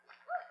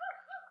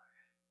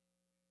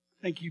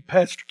Thank you,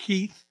 Pastor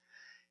Keith.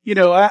 You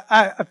know,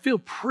 I feel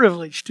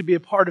privileged to be a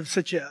part of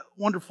such a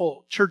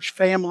wonderful church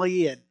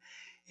family,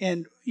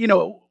 and you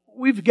know,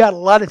 we've got a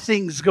lot of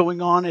things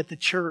going on at the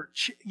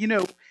church. You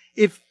know,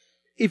 if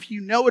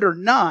you know it or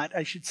not,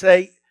 I should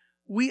say,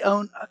 we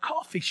own a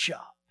coffee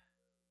shop.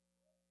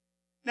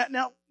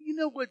 Now, you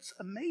know what's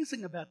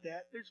amazing about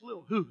that? There's a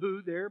little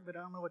hoo-hoo there, but I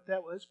don't know what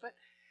that was. But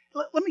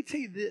let me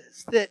tell you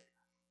this, that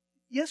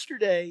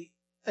yesterday,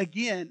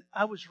 again,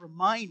 I was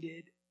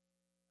reminded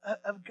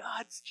of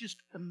God's just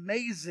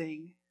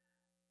amazing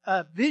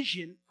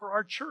vision for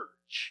our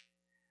church.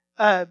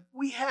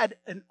 We had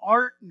an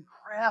art and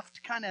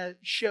craft kind of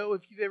show,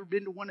 if you've ever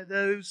been to one of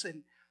those,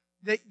 and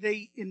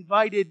they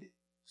invited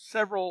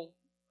several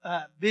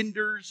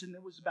vendors, and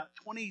there was about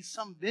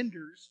 20-some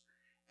vendors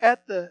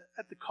at the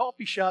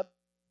coffee shop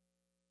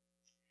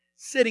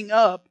sitting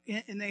up,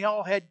 and they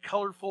all had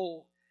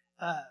colorful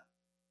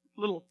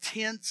little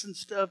tents and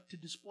stuff to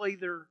display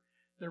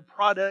their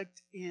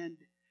product. And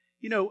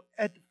you know,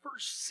 at the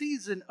first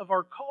season of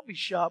our coffee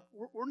shop,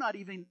 we're not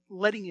even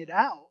letting it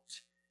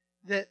out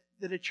that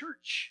a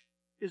church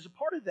is a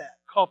part of that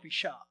coffee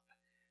shop.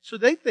 So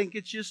they think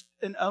it's just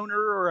an owner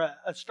or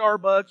a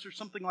Starbucks or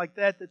something like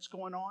that that's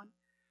going on.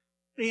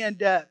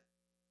 And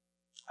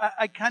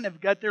I kind of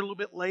got there a little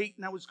bit late,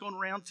 and I was going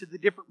around to the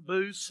different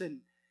booths and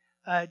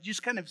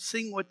just kind of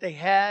seeing what they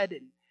had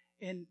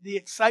and the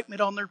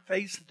excitement on their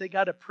face that they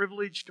got a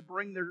privilege to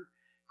bring their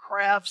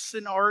crafts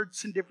and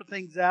arts and different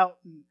things out.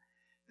 And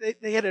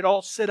they had it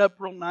all set up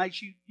real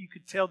nice. You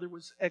could tell there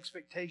was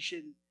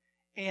expectation.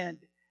 And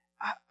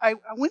I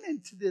went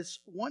into this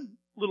one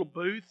little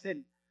booth,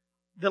 and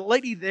the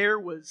lady there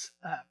was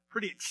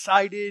pretty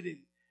excited, and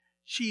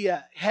she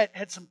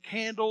had some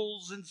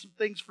candles and some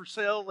things for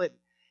sale.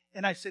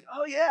 And I said,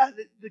 "Oh yeah,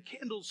 the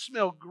candles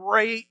smell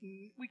great."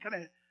 And we kind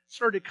of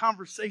started a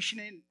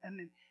conversation,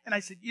 and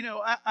I said, "You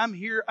know, I'm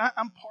here.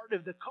 I'm part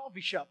of the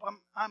coffee shop.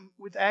 I'm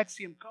with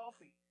Axiom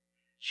Coffee."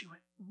 She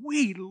went,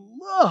 "We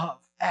love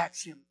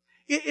Axiom.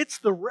 It's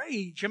the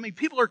rage. I mean,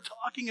 people are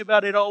talking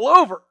about it all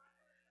over."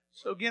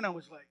 So again, I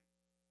was like,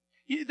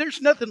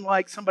 there's nothing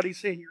like somebody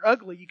saying you're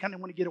ugly. You kind of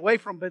want to get away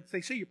from, but if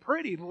they say you're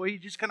pretty, boy, you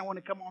just kind of want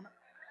to come on up.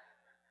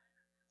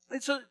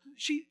 And so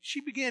she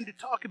began to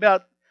talk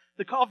about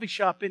the coffee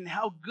shop and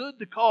how good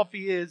the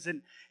coffee is,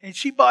 and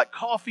she bought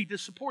coffee to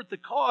support the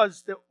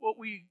cause that what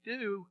we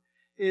do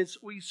is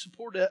we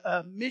support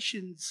a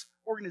missions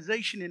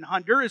organization in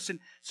Honduras.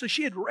 And so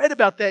she had read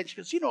about that, and she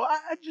goes, "You know,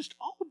 I'm just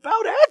all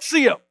about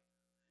Axiom."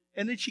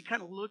 And then she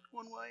kind of looked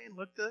one way and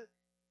looked the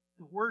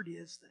word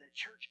is that a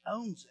church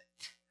owns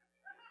it.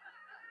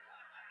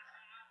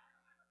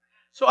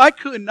 So I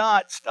could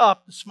not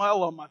stop the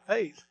smile on my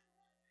face.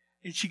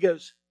 And she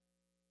goes,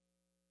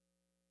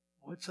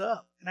 "What's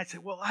up?" And I said,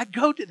 "Well, I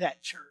go to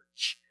that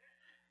church."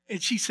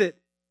 And she said,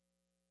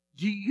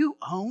 "Do you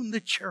own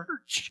the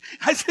church?"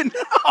 I said,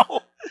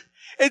 "No."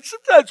 And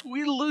sometimes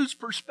we lose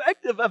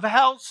perspective of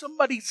how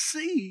somebody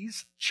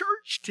sees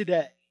church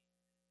today.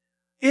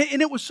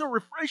 And it was so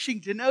refreshing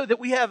to know that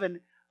we have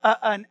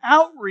an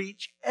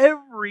outreach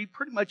every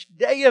pretty much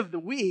day of the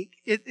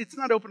week. It's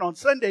not open on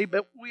Sunday,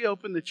 but we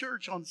open the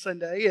church on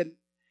Sunday. And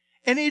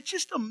it's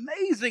just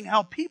amazing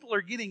how people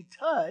are getting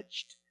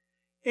touched.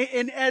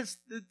 And as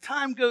the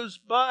time goes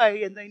by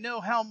and they know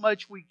how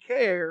much we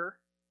care,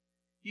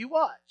 you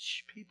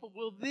watch. People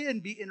will then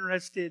be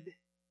interested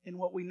in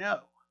what we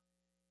know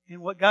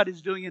and what God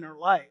is doing in our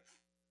life.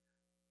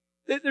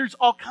 There's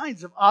all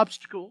kinds of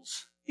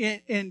obstacles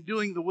in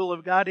doing the will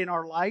of God in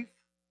our life.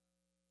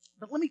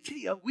 But let me tell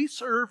you, we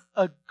serve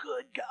a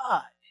good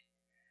God.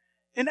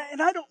 And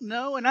I don't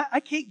know, and I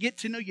can't get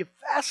to know you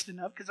fast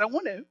enough because I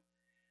want to,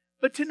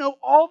 but to know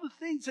all the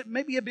things that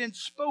maybe have been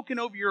spoken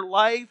over your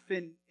life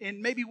and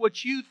maybe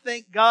what you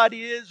think God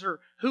is or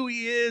who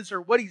He is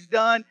or what He's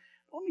done.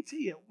 Let me tell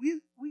you,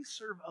 we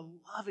serve a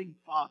loving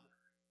Father.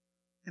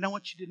 And I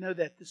want you to know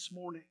that this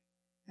morning.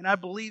 And I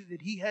believe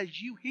that He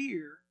has you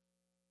here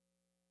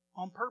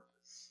on purpose.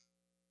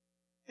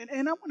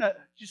 And I want to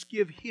just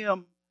give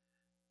Him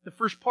the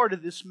first part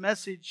of this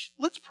message.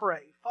 Let's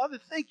pray. Father,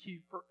 thank you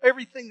for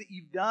everything that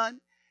you've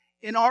done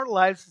in our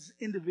lives as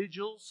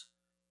individuals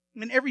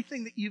and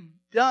everything that you've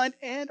done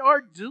and are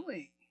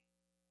doing,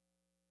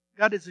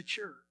 God, as a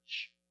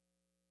church.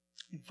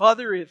 And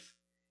Father,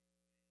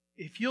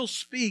 if you'll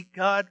speak,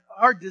 God,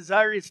 our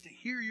desire is to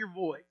hear your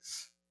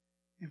voice.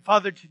 And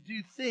Father, to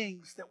do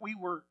things that we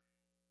were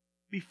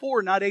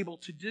before not able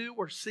to do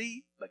or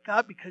see, but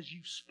God, because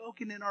you've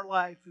spoken in our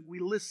life and we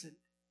listened,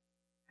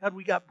 God,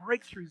 we got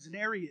breakthroughs in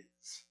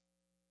areas.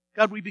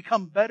 God, we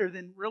become better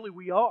than really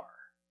we are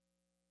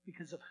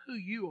because of who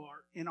you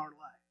are in our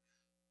life.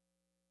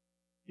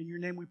 In your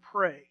name we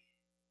pray.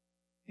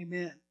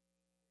 Amen.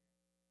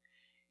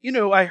 You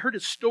know, I heard a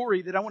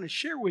story that I want to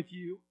share with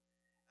you,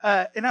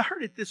 and I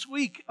heard it this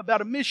week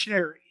about a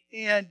missionary.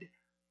 And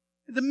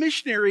the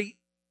missionary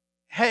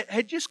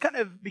had just kind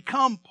of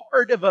become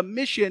part of a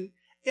mission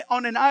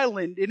on an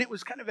island, and it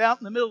was kind of out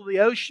in the middle of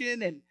the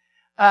ocean, and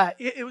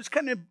it was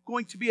kind of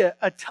going to be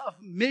a tough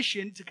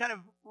mission to kind of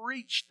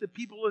reach the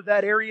people of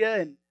that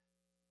area.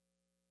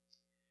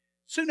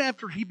 soon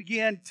after he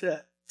began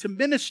to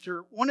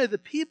minister, one of the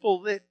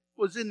people that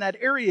was in that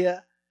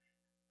area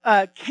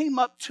came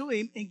up to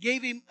him and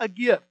gave him a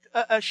gift,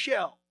 a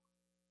shell.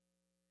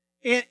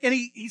 And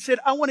he said,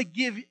 I want to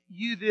give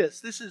you this.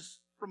 This is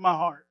from my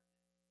heart.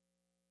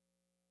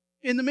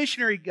 And the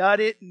missionary got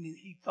it, and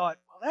he thought,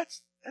 well,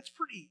 that's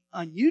pretty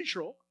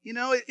unusual. You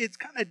know, it's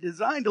kind of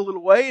designed a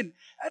little way, and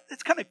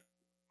that's kind of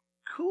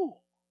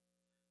cool.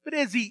 But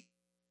as he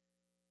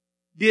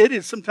did,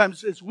 as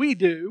sometimes as we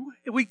do,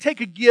 we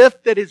take a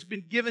gift that has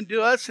been given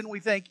to us, and we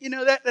think, you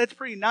know, that's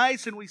pretty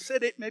nice, and we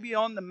set it maybe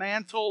on the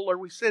mantle, or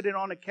we set it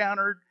on a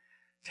counter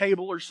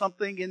table or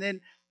something, and then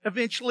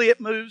eventually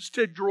it moves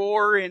to a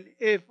drawer, and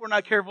if we're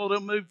not careful,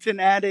 it'll move to an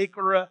attic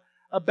or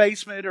a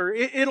basement, or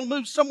it'll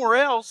move somewhere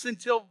else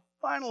until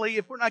finally,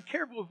 if we're not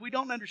careful, if we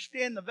don't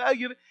understand the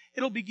value of it,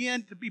 it'll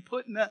begin to be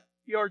put in a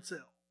yard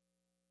sale.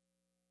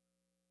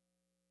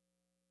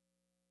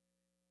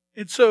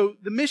 And so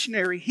the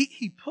missionary,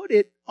 he put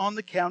it on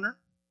the counter.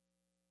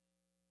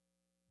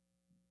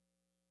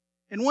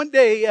 And one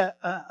day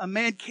a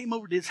man came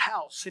over to his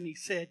house and he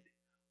said,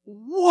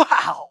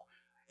 wow!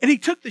 And he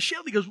took the shell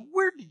and he goes,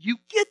 where did you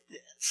get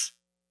this?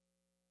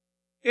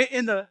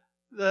 And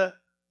the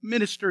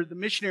minister, the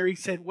missionary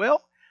said,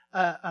 well,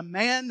 a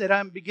man that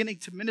I'm beginning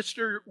to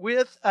minister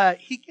with,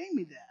 he gave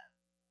me that.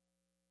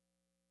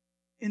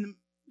 And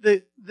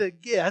the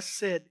guest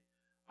said,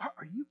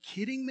 are you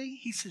kidding me?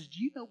 He says,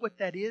 do you know what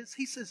that is?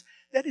 He says,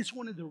 that is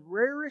one of the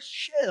rarest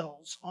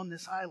shells on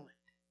this island.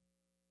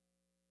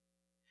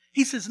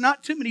 He says,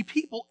 not too many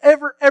people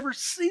ever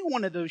see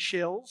one of those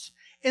shells.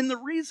 And the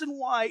reason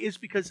why is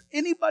because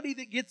anybody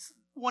that gets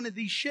one of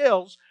these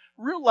shells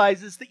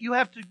realizes that you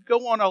have to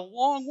go on a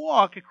long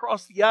walk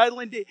across the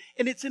island,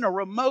 and it's in a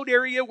remote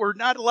area where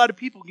not a lot of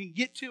people can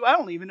get to. I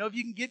don't even know if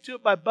you can get to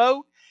it by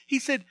boat. He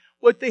said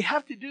what they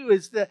have to do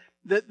is the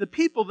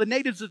people, the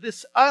natives of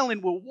this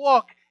island, will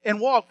walk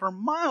for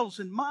miles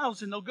and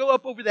miles, and they'll go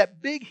up over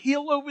that big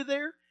hill over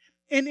there,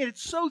 and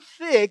it's so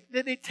thick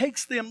that it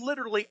takes them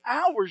literally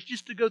hours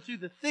just to go through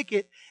the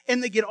thicket,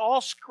 and they get all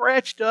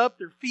scratched up,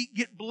 their feet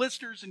get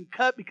blisters and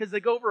cut because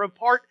they go over a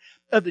part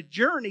of the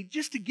journey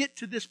just to get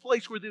to this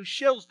place where those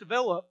shells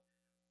develop.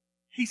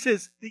 He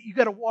says that you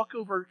got to walk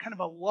over kind of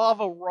a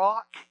lava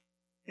rock,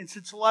 and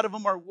since a lot of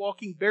them are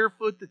walking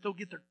barefoot, that they'll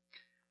get their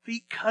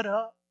feet cut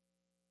up.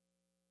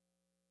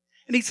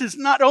 And he says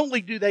not only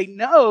do they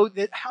know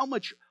that how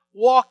much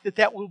walk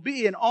that will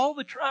be and all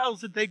the trials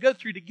that they go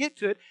through to get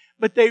to it,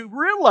 but they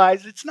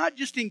realize it's not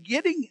just in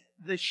getting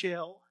the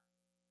shell,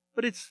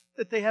 but it's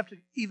that they have to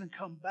even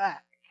come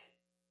back.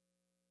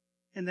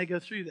 And they go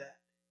through that.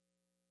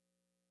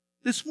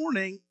 This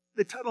morning,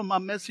 the title of my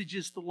message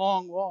is The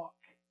Long Walk.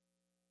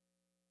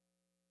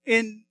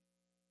 And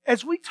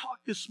as we talk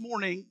this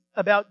morning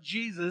about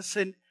Jesus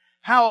and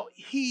how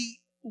he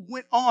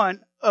went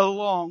on a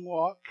long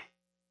walk,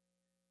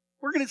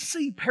 we're going to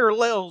see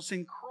parallels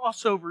and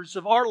crossovers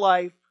of our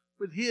life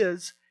with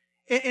his.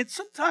 And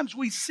sometimes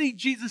we see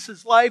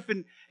Jesus' life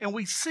and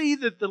we see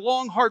that the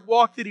long, hard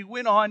walk that he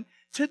went on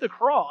to the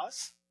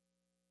cross.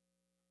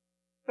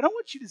 But I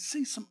want you to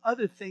see some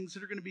other things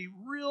that are going to be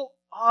real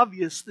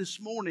obvious this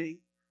morning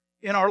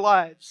in our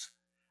lives.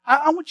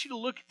 I want you to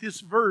look at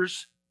this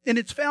verse, and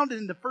it's found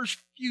in the first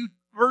few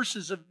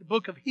verses of the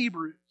book of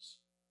Hebrews.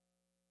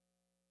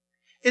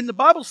 And the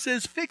Bible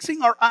says,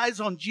 fixing our eyes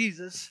on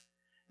Jesus,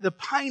 the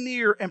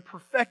pioneer and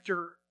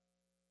perfecter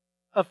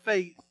of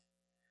faith.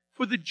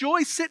 For the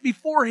joy set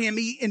before him,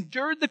 he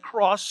endured the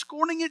cross,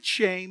 scorning its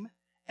shame,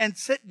 and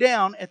sat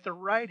down at the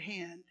right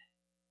hand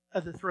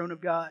of the throne of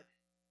God.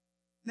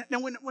 Now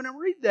when I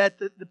read that,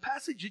 the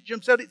passage that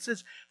jumps out, it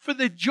says, for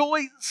the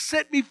joy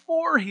set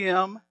before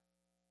him,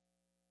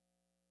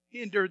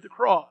 he endured the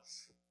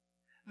cross.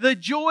 The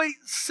joy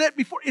set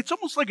before, it's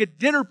almost like a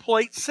dinner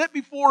plate set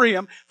before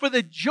him. For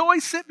the joy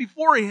set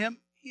before him,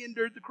 he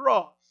endured the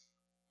cross.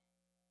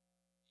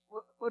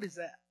 What is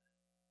that?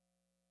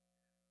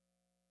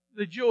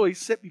 The joy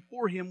set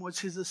before him was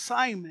his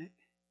assignment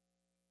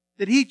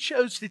that he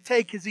chose to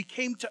take as he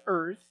came to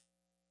earth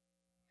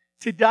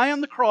to die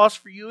on the cross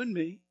for you and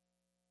me,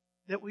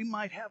 that we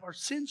might have our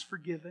sins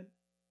forgiven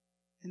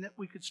and that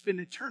we could spend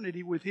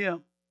eternity with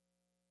him.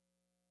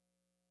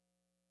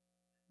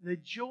 The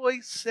joy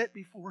set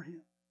before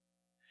him.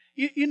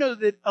 You know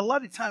that a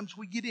lot of times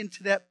we get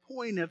into that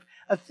point of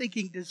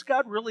thinking, does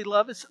God really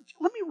love us?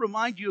 Let me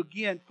remind you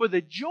again, for the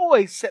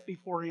joy set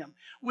before him.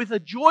 With a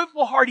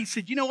joyful heart, he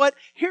said, you know what?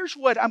 Here's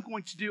what I'm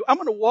going to do. I'm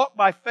going to walk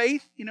by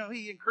faith. You know,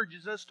 he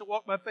encourages us to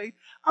walk by faith.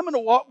 I'm going to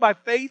walk by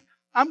faith.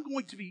 I'm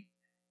going to be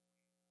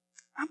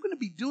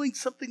doing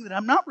something that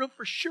I'm not real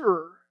for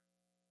sure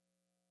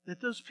that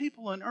those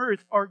people on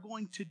earth are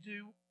going to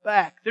do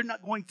back. They're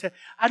not going to,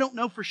 I don't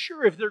know for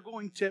sure if they're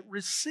going to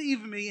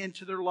receive me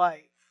into their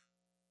life.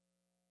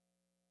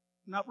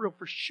 I'm not real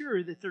for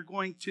sure that they're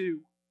going to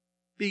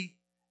be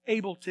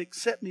able to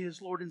accept me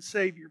as Lord and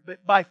Savior.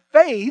 But by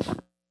faith,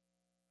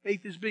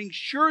 faith is being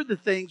sure of the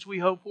things we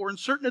hope for and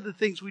certain of the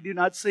things we do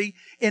not see.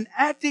 In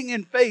acting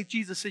in faith,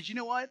 Jesus says, you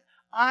know what?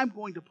 I'm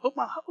going to put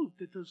my hope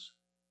that those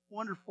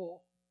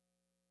wonderful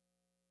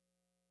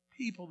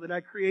people that I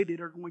created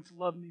are going to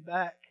love me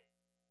back.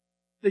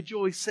 The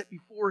joy set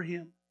before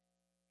him,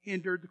 he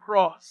endured the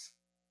cross.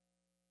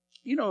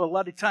 You know, a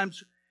lot of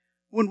times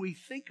when we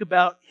think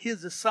about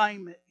his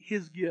assignment,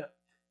 his gift,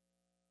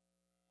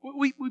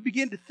 we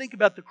begin to think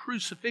about the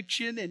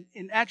crucifixion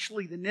and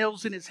actually the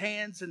nails in his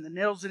hands and the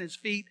nails in his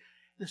feet,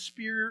 the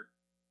spear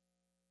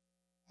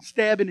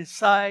stab in his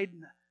side,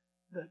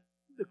 and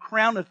the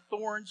crown of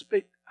thorns.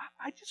 But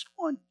I just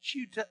want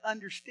you to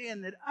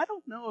understand that I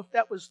don't know if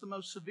that was the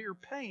most severe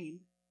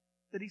pain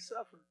that he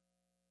suffered.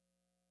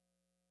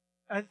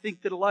 I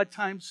think that a lot of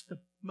times the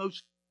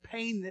most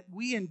pain that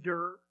we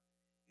endure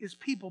is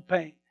people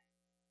pain.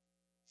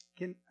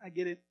 Can I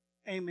get it?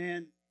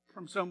 Amen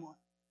from someone.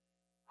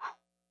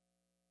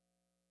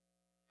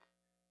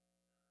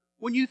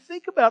 When you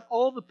think about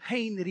all the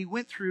pain that he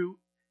went through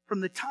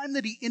from the time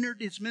that he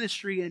entered his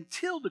ministry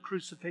until the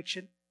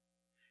crucifixion,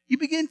 you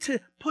begin to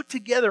put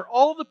together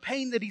all the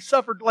pain that he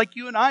suffered. Like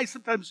you and I,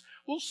 sometimes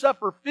we'll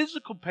suffer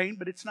physical pain,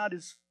 but it's not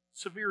as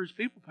severe as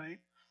people pain.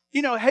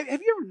 You know, have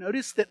you ever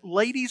noticed that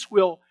ladies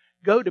will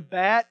go to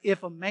bat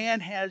if a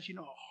man has, a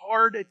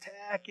heart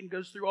attack and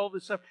goes through all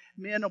this stuff?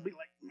 Men will be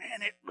like,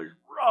 man, it was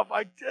rough,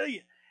 I tell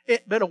you.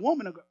 But a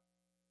woman will go,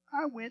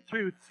 I went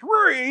through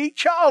 3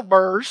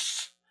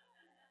 childbirths.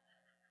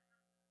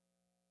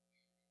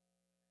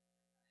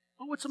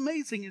 Well, what's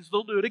amazing is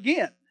they'll do it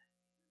again.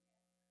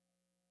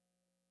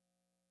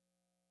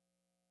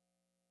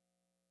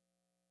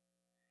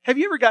 Have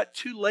you ever got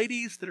 2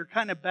 ladies that are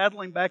kind of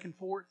battling back and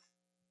forth?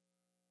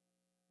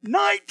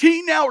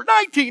 19 hours.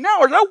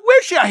 I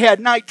wish I had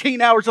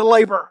 19 hours of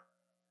labor.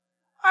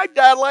 I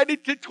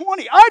dilated to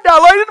 20. I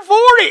dilated to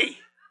 40.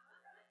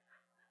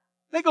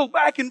 They go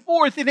back and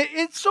forth, and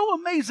it's so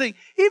amazing.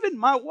 Even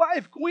my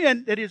wife,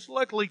 Gwen, that is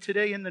luckily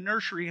today in the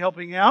nursery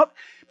helping out,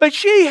 but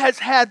she has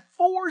had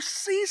 4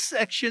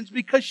 C-sections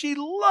because she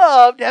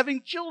loved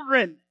having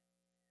children.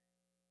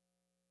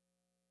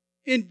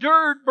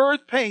 Endured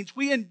birth pains.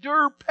 We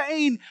endure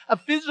pain, a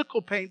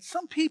physical pain.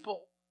 Some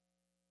people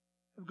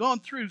have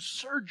gone through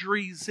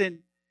surgeries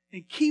and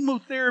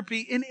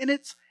chemotherapy, and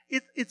it's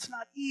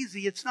not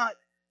easy. It's not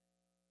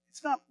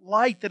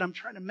light that I'm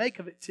trying to make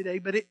of it today,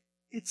 but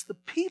it's the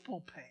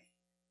people pain.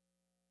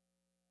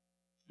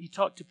 You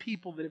talk to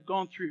people that have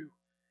gone through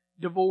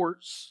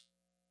divorce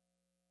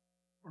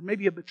or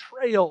maybe a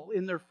betrayal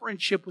in their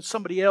friendship with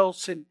somebody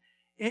else, and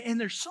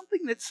there's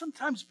something that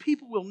sometimes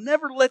people will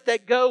never let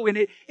that go, and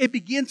it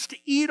begins to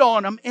eat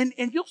on them, and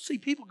you'll see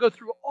people go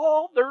through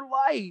all their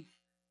life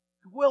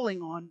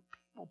dwelling on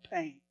people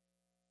pain.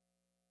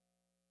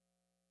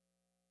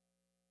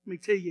 Let me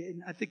tell you,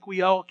 and I think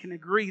we all can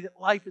agree that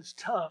life is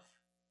tough,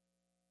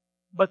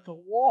 but the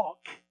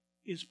walk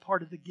is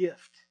part of the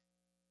gift.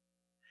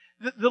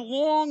 The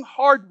long,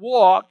 hard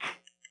walk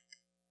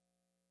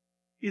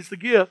is the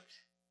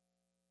gift.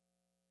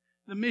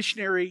 The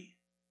missionary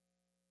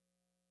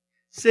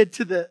said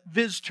to the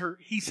visitor,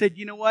 he said,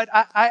 you know what?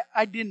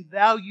 I didn't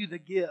value the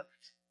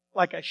gift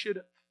like I should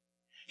have.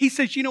 He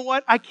says, you know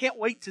what? I can't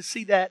wait to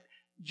see that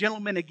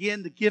gentleman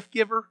again, the gift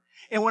giver.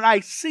 And when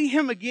I see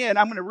him again,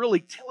 I'm going to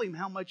really tell him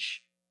how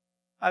much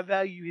I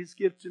value his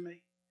gift to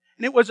me.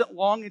 And it wasn't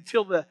long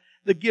until the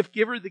gift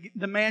giver,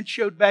 the man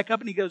showed back up,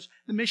 and he goes,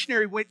 the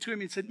missionary went to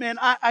him and said, man,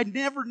 I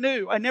never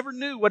knew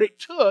what it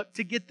took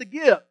to get the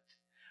gift.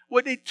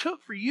 What it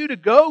took for you to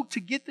go to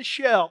get the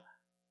shell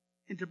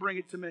and to bring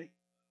it to me.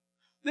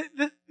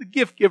 The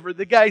gift giver,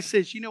 the guy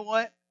says, you know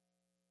what?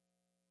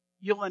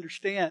 You'll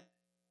understand.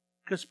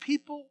 Because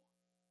people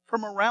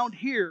from around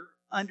here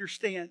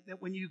understand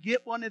that when you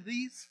get one of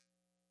these,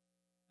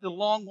 the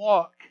long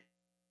walk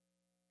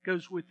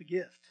goes with the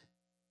gift.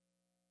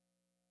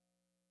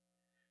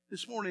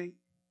 This morning,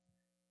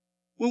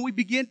 when we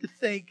begin to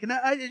think, and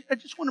I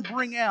just want to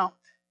bring out,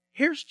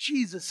 here's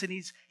Jesus, and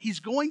he's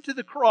going to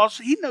the cross.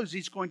 He knows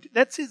he's going to.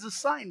 That's his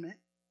assignment.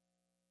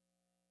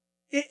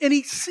 And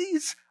he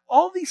sees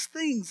all these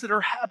things that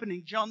are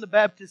happening. John the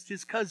Baptist,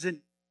 his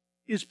cousin,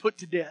 is put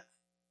to death.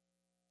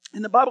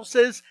 And the Bible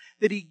says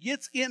that he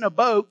gets in a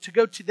boat to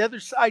go to the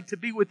other side to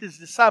be with his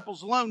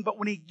disciples alone. But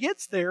when he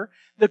gets there,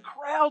 the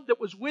crowd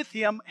that was with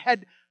him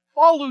had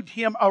followed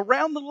him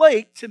around the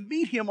lake to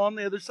meet him on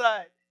the other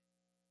side.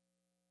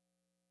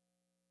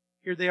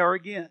 Here they are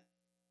again,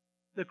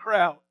 the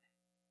crowd.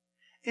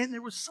 And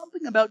there was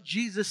something about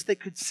Jesus that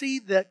could see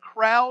that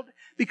crowd,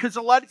 because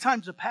a lot of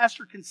times a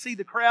pastor can see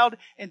the crowd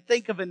and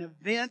think of an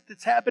event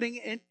that's happening.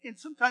 And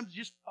sometimes,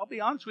 just, I'll be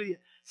honest with you,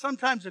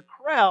 sometimes a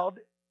crowd,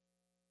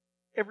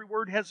 every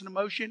word has an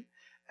emotion,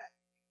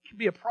 can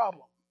be a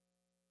problem.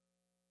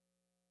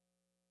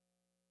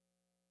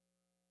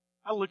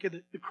 I look at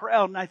the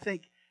crowd and I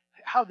think,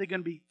 how are they going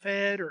to be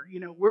fed? Or,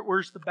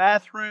 where's the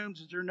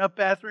bathrooms? Is there enough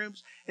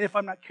bathrooms? And if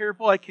I'm not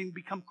careful, I can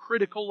become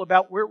critical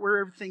about where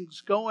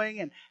everything's going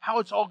and how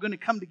it's all going to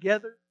come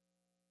together.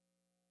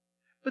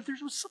 But there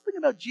was something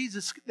about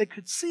Jesus that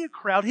could see a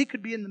crowd. He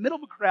could be in the middle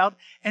of a crowd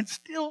and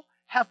still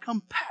have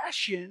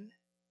compassion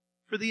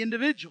for the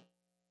individual.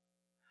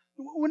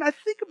 When I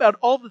think about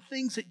all the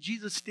things that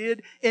Jesus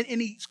did, and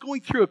he's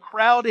going through a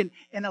crowd,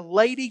 and a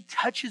lady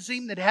touches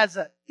him that has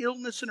an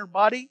illness in her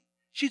body.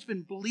 She's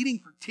been bleeding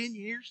for 10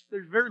 years.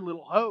 There's very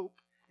little hope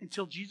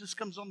until Jesus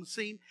comes on the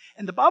scene.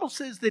 And the Bible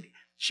says that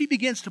she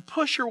begins to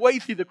push her way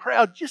through the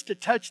crowd just to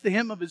touch the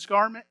hem of his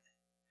garment.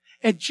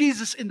 And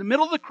Jesus, in the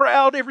middle of the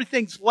crowd,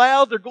 everything's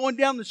loud. They're going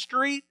down the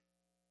street.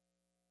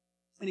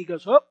 And he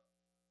goes, "Oh,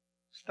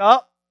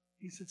 stop."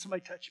 He said,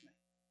 "Somebody touch me."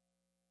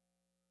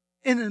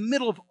 In the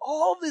middle of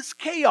all this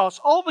chaos,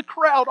 all the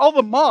crowd, all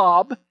the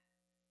mob,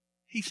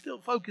 he still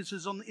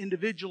focuses on the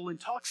individual and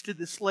talks to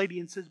this lady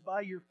and says,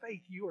 "By your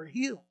faith, you are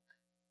healed."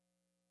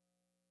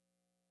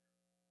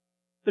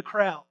 The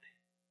crowd.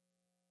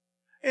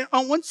 And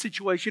on one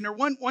situation, or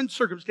one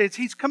circumstance,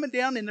 he's coming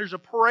down and there's a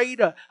parade,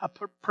 a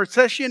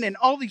procession, and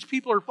all these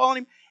people are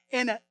following him.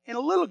 And a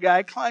little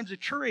guy climbs a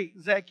tree,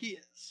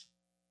 Zacchaeus.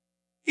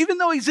 Even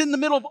though he's in the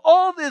middle of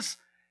all this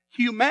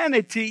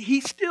humanity, he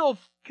still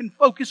can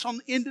focus on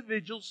the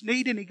individual's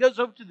need. And he goes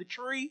over to the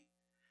tree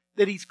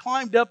that he's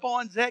climbed up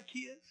on,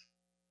 Zacchaeus.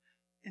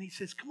 And he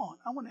says, "Come on,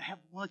 I want to have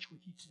lunch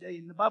with you today."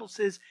 And the Bible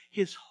says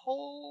his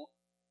whole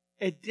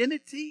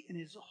identity and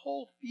his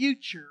whole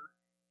future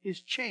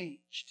is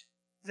changed.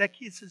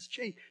 Zacchaeus has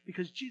changed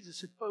because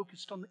Jesus had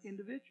focused on the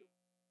individual.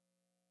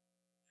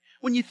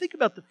 When you think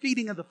about the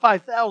feeding of the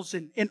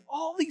 5,000 and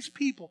all these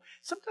people,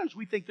 sometimes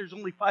we think there's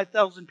only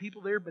 5,000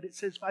 people there, but it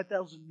says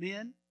 5,000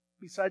 men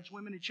besides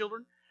women and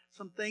children.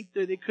 Some think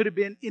that it could have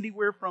been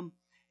anywhere from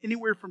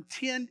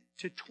 10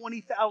 to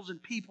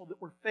 20,000 people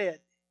that were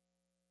fed.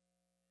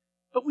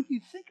 But when you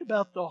think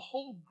about the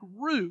whole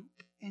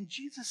group, and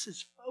Jesus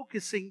is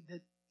focusing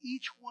that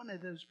each one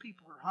of those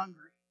people are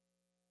hungry.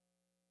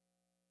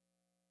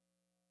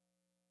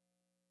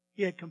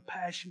 He had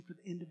compassion for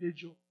the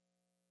individual.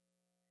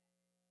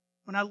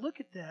 When I look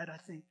at that, I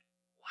think,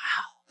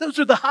 wow, those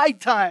are the high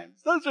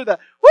times. Those are the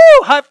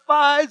high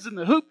fives and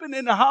the hooping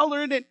and the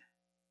hollering.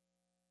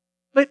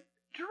 But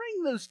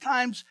during those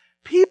times,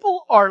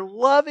 people are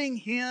loving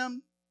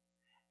him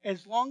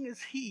as long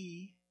as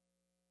he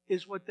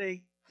is what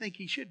they think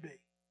he should be.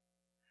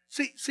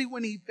 See,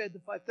 when he fed the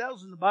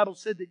 5,000, the Bible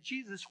said that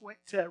Jesus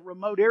went to a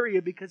remote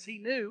area because he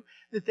knew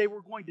that they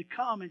were going to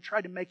come and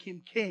try to make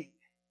him king.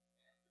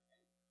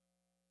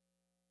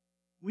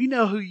 We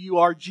know who you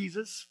are,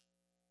 Jesus.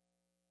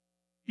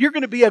 You're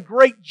going to be a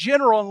great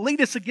general and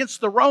lead us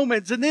against the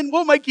Romans, and then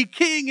we'll make you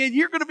king, and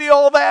you're going to be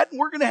all that, and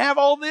we're going to have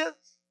all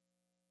this.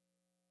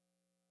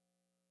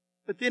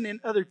 But then in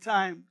other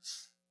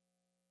times,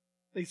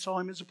 they saw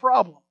him as a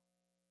problem.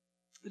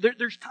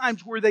 There's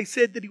times where they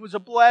said that he was a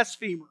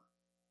blasphemer.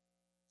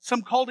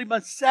 Some called him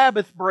a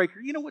Sabbath breaker.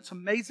 You know what's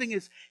amazing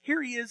is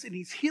here he is and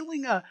he's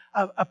healing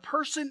a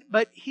person,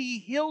 but he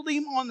healed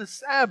him on the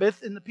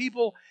Sabbath, and the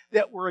people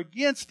that were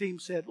against him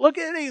said, "Look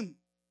at him.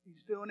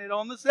 He's doing it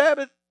on the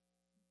Sabbath.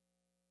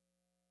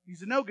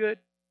 He's a no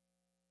good."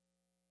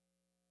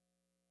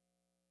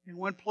 In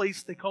one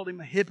place they called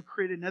him a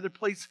hypocrite. In another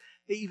place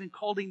they even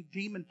called him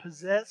demon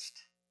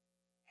possessed.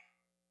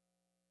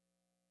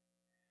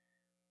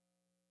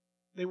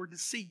 They were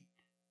deceived.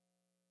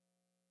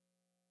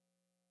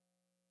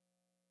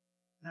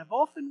 And I've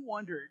often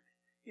wondered,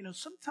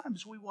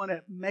 sometimes we want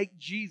to make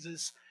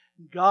Jesus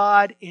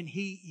God, and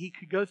he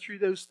could go through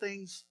those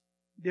things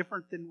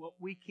different than what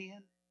we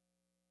can.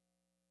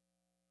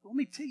 Let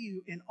me tell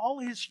you, in all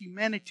his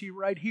humanity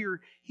right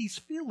here, he's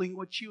feeling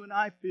what you and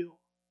I feel.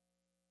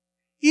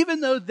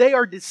 Even though they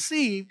are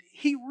deceived,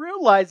 he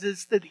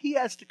realizes that he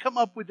has to come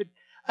up with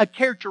a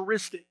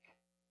characteristic.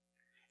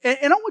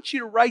 And I want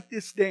you to write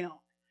this down.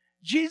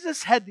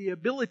 Jesus had the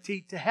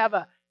ability to have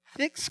a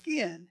thick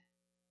skin,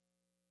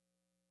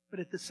 but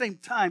at the same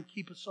time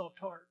keep a soft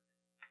heart.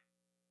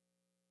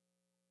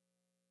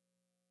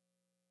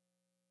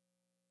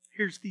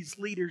 Here's these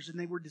leaders, and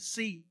they were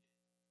deceived.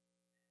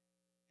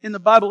 In the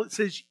Bible it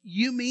says,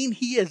 "You mean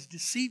he has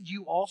deceived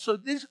you also?"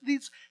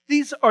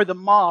 These are the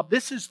mob.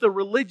 This is the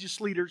religious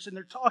leaders, and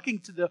they're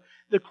talking to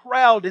the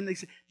crowd, and they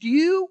say, "Do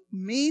you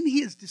mean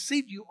he has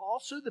deceived you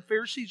also?" The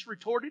Pharisees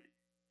retorted.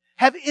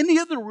 "Have any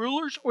of the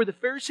rulers or the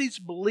Pharisees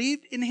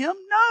believed in him?"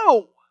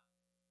 No.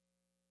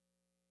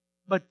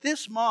 But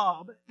this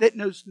mob that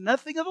knows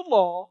nothing of the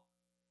law,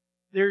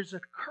 there's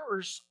a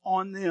curse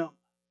on them.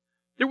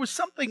 There was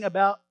something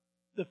about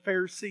the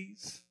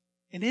Pharisees.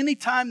 And any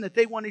time that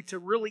they wanted to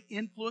really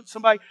influence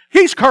somebody,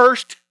 he's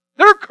cursed.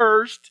 They're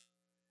cursed.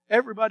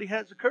 Everybody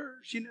has a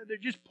curse. They're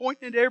just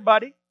pointing at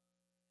everybody.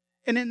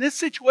 And in this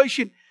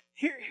situation,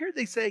 here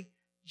they say,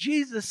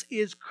 Jesus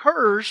is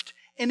cursed,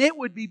 and it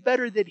would be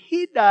better that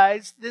he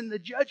dies than the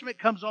judgment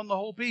comes on the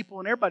whole people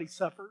and everybody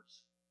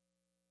suffers.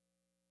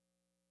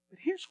 But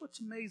here's what's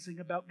amazing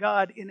about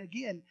God, and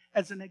again,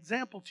 as an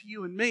example to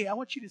you and me, I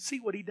want you to see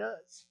what he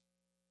does.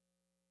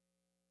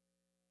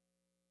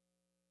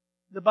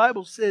 The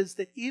Bible says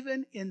that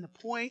even in the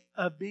point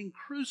of being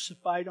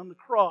crucified on the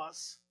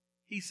cross,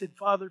 he said,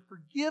 "Father,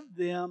 forgive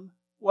them,"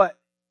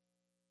 what?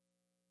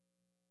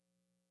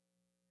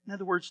 In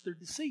other words, they're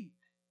deceived.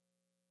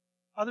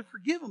 Father,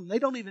 forgive them. They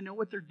don't even know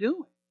what they're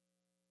doing.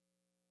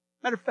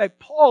 Matter of fact,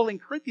 Paul in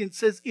Corinthians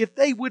says if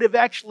they would have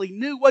actually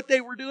knew what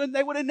they were doing,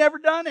 they would have never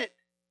done it.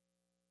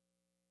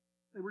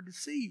 They were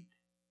deceived.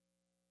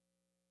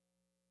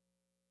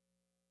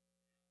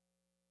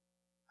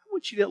 I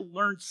want you to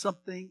learn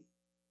something.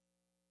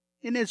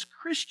 And as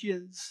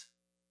Christians,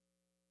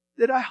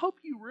 that I hope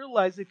you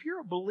realize if you're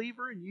a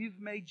believer and you've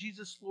made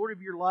Jesus Lord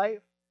of your life,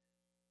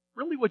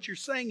 really what you're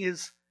saying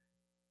is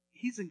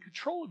He's in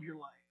control of your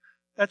life.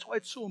 That's why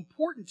it's so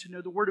important to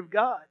know the Word of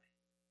God.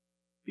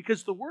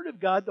 Because the Word of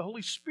God, the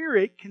Holy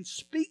Spirit, can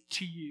speak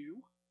to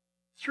you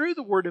through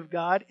the Word of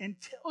God and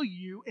tell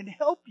you and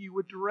help you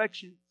with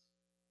directions.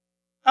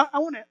 I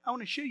want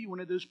to show you one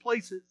of those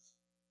places.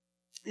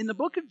 In the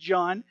book of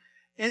John,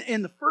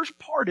 in the first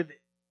part of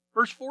it,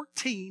 verse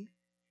 14,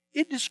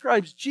 it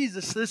describes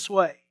Jesus this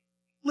way.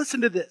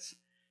 Listen to this.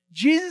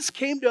 Jesus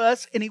came to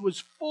us and He was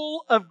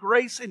full of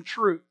grace and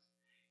truth.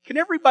 Can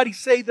everybody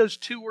say those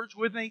two words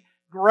with me?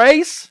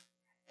 Grace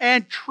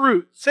and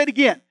truth. Say it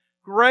again.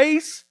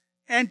 Grace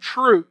and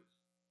truth.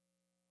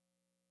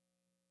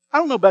 I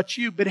don't know about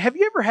you, but have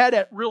you ever had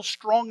a real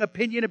strong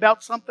opinion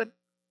about something?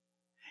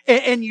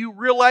 And you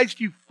realized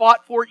you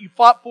fought for it,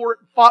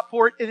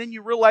 and then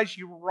you realized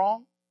you were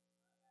wrong?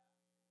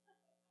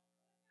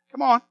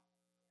 Come on.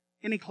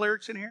 Any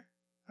clerics in here?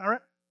 All right.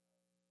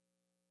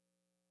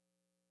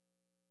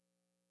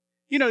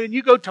 You know, and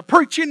you go to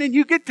preaching and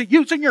you get to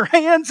using your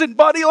hands and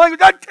body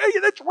language. I tell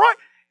you, that's right.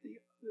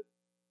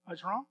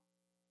 That's wrong.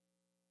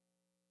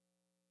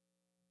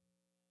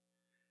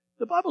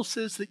 The Bible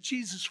says that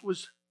Jesus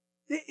was,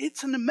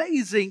 it's an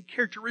amazing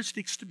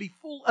characteristics to be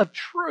full of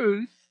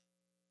truth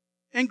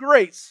and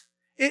grace.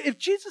 If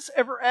Jesus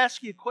ever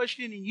asks you a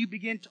question and you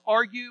begin to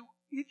argue,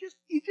 you just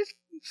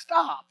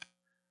stop.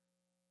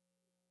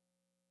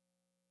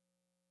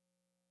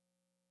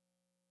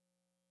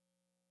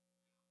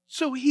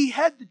 So He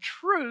had the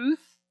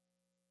truth,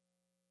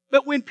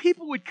 but when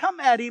people would come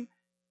at Him,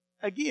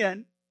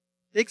 again,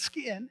 thick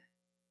skin,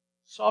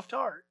 soft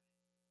heart,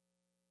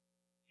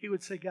 He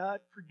would say,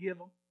 God, forgive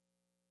them.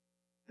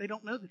 They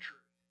don't know the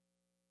truth.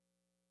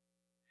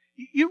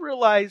 You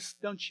realize,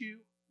 don't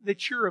you,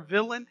 that you're a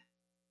villain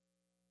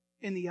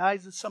in the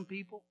eyes of some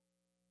people?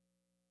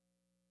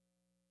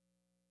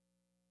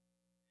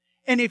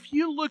 And if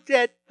you looked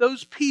at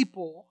those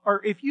people,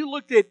 or if you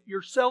looked at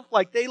yourself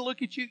like they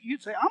look at you,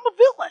 you'd say, I'm a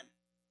villain.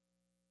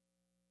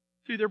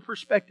 Through their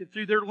perspective,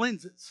 through their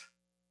lenses.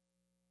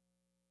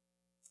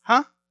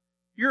 Huh?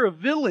 You're a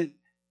villain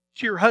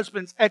to your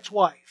husband's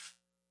ex-wife.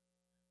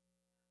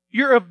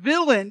 You're a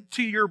villain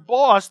to your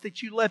boss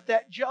that you left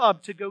that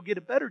job to go get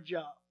a better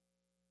job.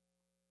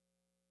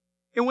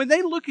 And when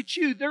they look at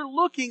you, they're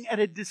looking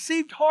at a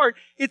deceived heart.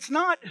 It's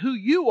not who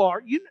you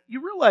are. You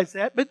realize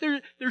that. But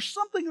there's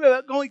something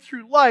about going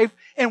through life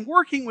and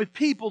working with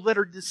people that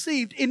are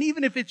deceived. And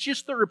even if it's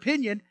just their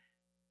opinion,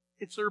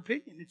 it's their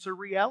opinion. It's their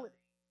reality.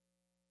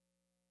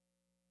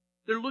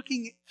 They're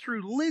looking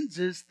through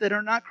lenses that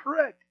are not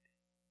correct.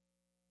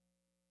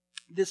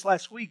 This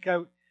last week,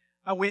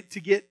 I went to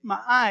get my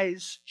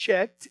eyes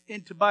checked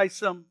and to buy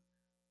some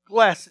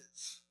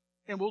glasses.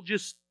 And we'll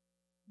just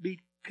be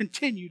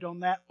continued on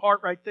that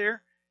part right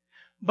there.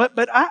 But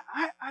I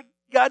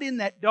got in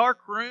that dark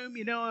room,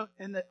 you know,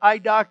 and the eye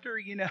doctor,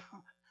 you know,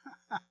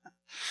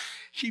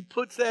 she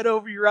puts that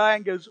over your eye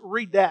and goes,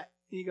 read that.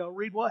 And you go,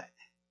 read what?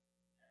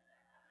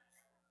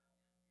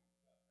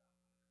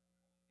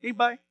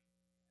 Anybody?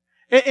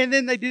 And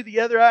then they do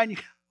the other eye,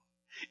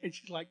 and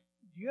she's like,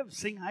 do you have a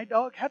seeing eye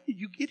dog? How did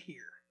you get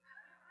here?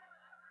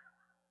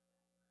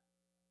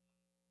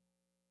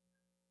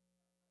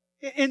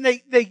 And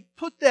they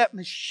put that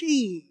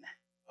machine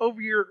over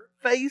your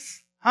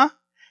face, huh?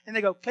 And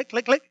they go click,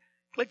 click, click,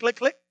 click, click,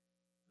 click.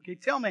 Okay,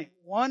 tell me,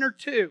 1 or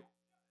 2?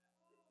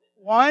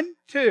 1,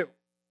 2.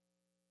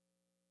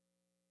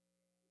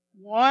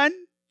 1,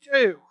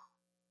 2.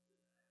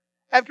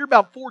 After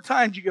about 4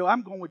 times, you go,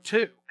 I'm going with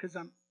 2 because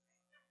I'm.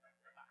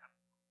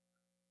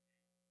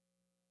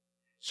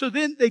 So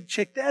then they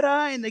check that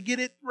eye and they get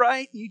it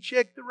right, and you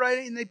check the right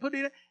eye and they put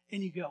it in,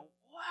 and you go,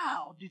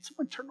 wow, did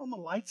someone turn on the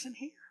lights in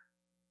here?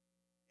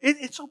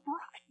 It's so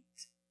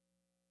bright.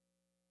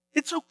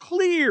 It's so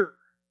clear.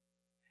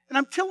 And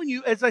I'm telling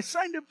you, as I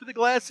signed up for the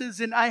glasses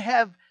and I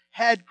have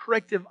had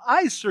corrective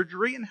eye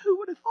surgery, and who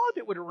would have thought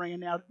it would have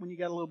ran out when you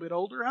got a little bit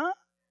older, huh?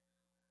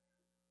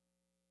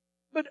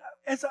 But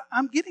as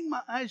I'm getting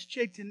my eyes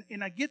checked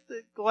and I get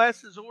the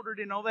glasses ordered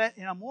and all that,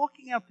 and I'm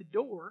walking out the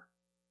door,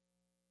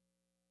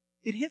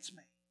 it hits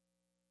me.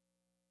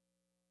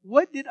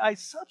 What did I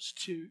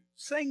substitute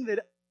saying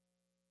that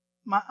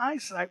my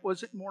eyesight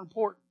wasn't more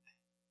important?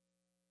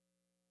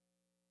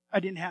 I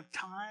didn't have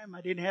time.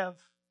 I didn't have,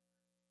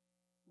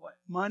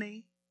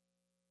 money?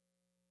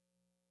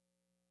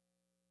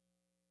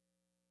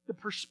 The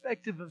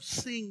perspective of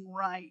seeing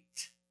right.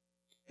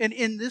 And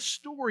in this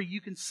story,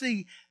 you can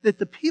see that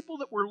the people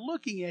that were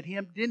looking at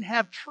him didn't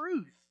have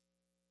truth.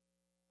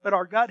 But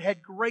our God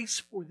had grace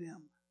for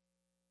them.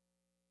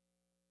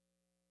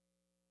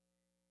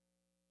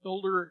 The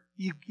older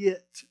you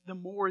get, the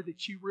more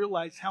that you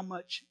realize how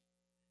much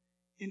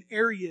in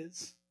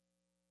areas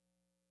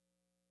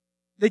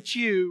that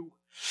you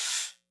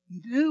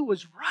knew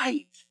was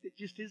right that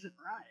just isn't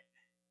right.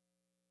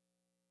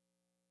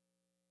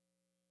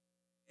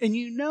 And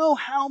you know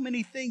how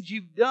many things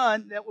you've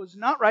done that was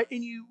not right,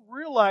 and you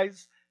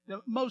realize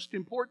the most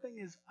important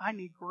thing is I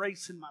need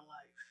grace in my life.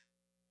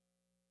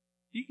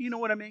 You know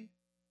what I mean?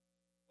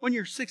 When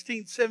you're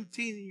 16,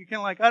 17, and you're kind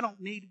of like, I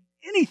don't need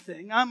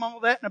anything. I'm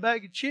all that in a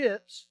bag of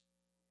chips.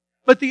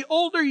 But the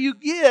older you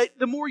get,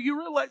 the more you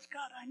realize,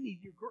 God, I need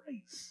your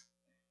grace.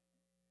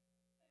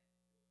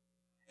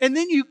 And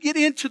then you get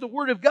into the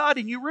Word of God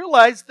and you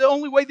realize the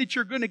only way that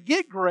you're going to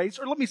get grace,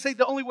 or let me say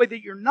the only way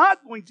that you're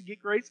not going to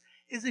get grace,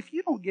 is if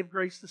you don't give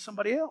grace to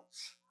somebody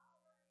else.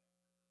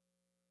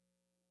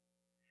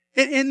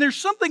 And there's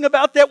something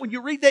about that when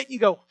you read that and you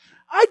go,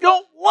 I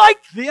don't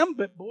like them,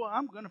 but boy,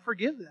 I'm going to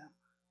forgive them.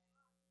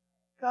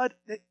 God,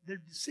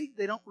 they're deceived.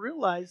 They don't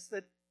realize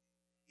that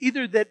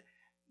either that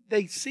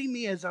they see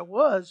me as I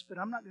was, but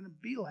I'm not going to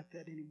be like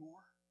that anymore.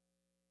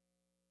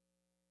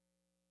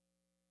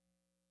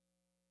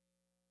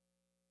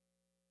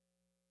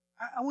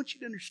 I want you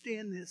to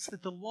understand this,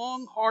 that the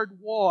long, hard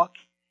walk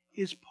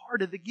is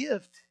part of the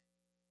gift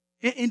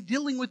in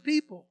dealing with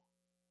people.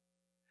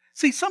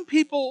 See, some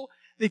people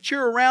that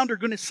you're around are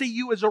going to see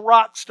you as a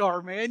rock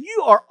star, man.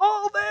 You are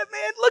all that,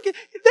 man. Look at,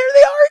 there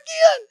they are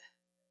again.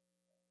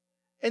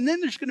 And then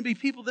there's going to be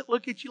people that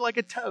look at you like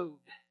a toad.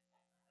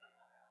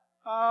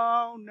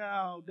 Oh,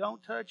 no,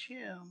 don't touch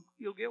him.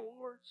 You'll get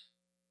warts.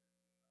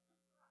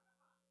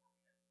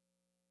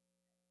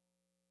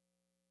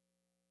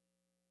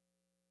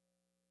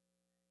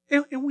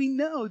 And we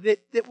know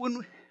that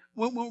when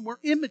we're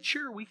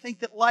immature, we think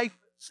that life,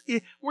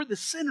 we're the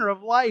center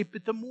of life.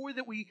 But the more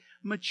that we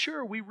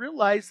mature, we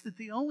realize that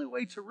the only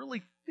way to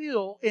really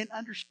feel and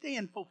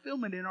understand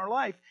fulfillment in our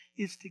life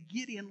is to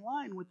get in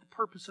line with the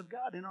purpose of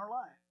God in our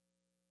life.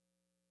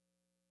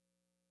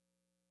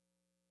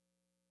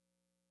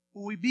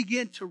 When we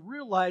begin to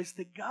realize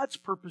that God's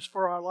purpose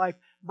for our life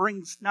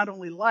brings not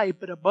only life,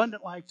 but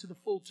abundant life to the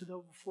full, to the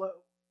overflow.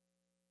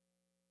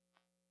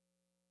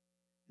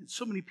 And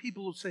so many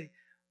people will say,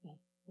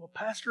 well,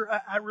 Pastor,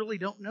 I really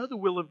don't know the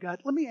will of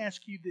God. Let me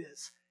ask you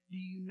this. Do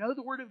you know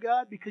the Word of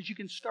God? Because you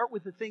can start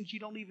with the things you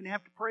don't even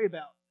have to pray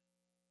about.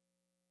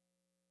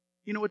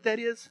 You know what that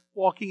is?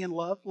 Walking in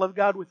love. Love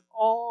God with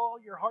all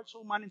your heart,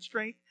 soul, mind, and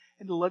strength,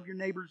 and to love your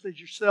neighbors as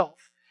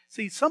yourself.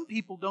 See, some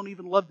people don't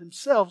even love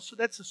themselves, so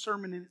that's a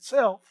sermon in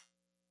itself.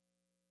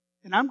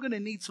 And I'm going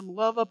to need some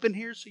love up in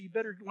here, so you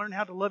better learn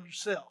how to love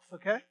yourself,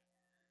 okay?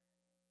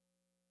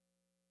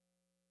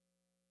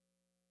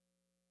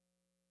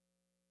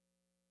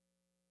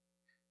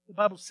 The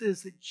Bible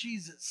says that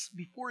Jesus,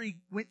 before he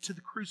went to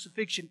the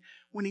crucifixion,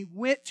 when he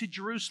went to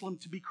Jerusalem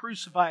to be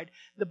crucified,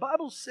 the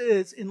Bible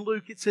says in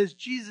Luke, it says,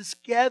 Jesus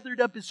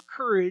gathered up his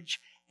courage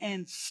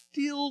and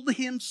steeled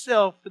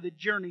himself for the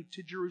journey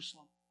to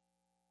Jerusalem.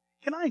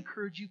 Can I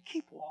encourage you,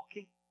 keep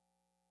walking.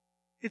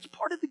 It's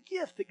part of the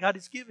gift that God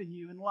has given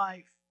you in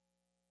life.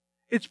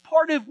 It's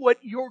part of what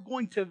you're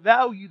going to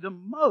value the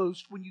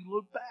most when you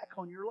look back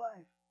on your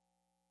life.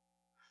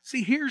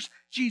 See, here's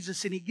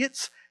Jesus, and he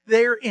gets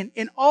there,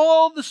 and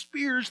all the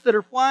spears that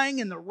are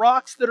flying and the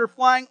rocks that are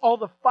flying, all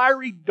the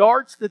fiery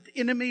darts that the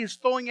enemy is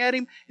throwing at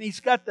him, and he's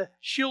got the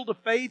shield of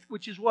faith,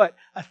 which is what?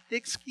 A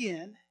thick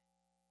skin,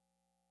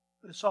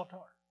 but a soft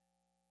heart.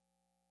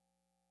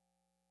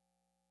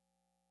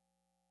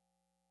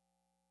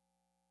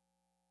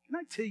 Can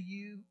I tell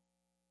you,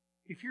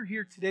 if you're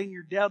here today and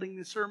you're doubting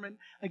this sermon,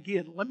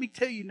 again, let me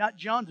tell you not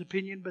John's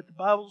opinion, but the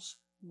Bible's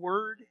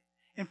word.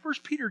 In 1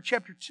 Peter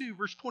chapter 2,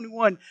 verse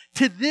 21,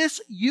 to this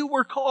you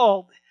were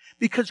called,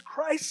 because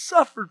Christ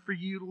suffered for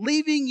you,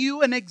 leaving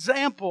you an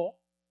example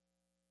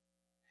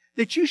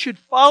that you should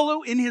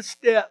follow in his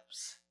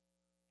steps.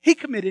 He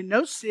committed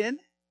no sin,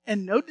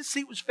 and no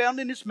deceit was found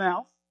in his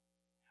mouth.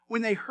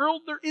 When they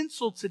hurled their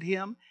insults at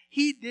him,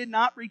 he did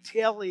not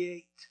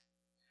retaliate.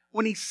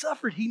 When he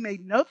suffered, he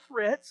made no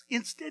threats.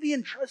 Instead, he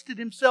entrusted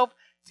himself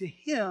to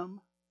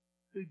him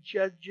who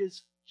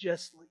judges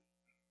justly.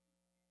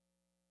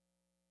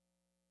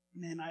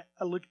 Man,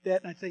 I look at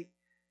that and I think,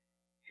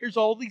 here's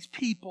all these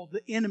people,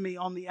 the enemy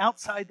on the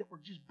outside that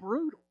were just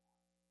brutal.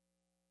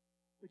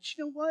 But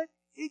you know what?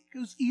 It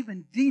goes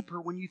even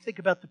deeper when you think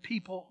about the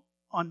people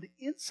on the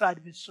inside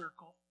of his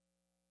circle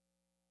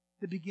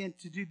that begin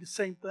to do the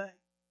same thing.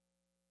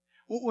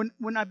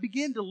 When I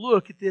begin to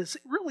look at this,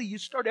 really you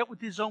start out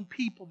with his own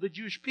people, the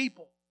Jewish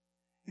people.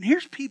 And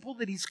here's people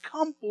that he's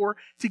come for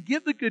to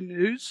give the good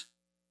news,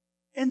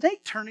 and they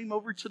turn him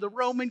over to the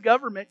Roman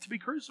government to be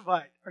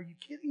crucified. Are you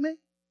kidding me?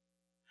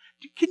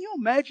 Can you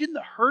imagine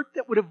the hurt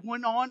that would have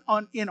went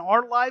on in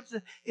our lives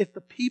if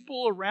the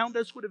people around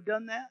us would have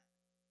done that?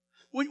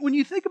 When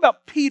you think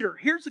about Peter,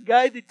 here's a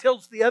guy that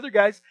tells the other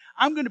guys,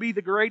 I'm going to be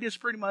the greatest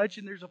pretty much,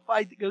 and there's a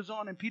fight that goes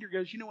on, and Peter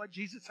goes, you know what,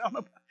 Jesus, I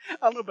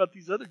don't know about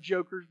these other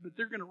jokers, but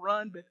they're going to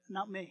run, but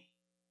not me.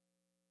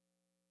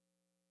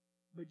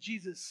 But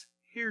Jesus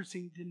hears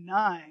him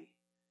deny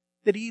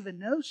that he even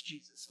knows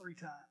Jesus 3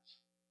 times.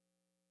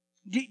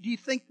 Do you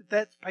think that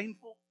that's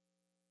painful?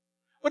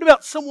 What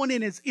about someone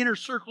in his inner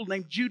circle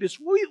named Judas?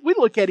 We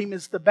look at him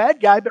as the bad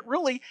guy, but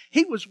really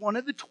he was one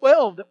of the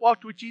 12 that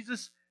walked with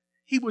Jesus.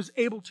 He was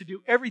able to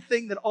do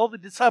everything that all the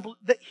disciples,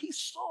 that he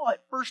saw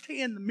it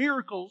firsthand, the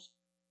miracles.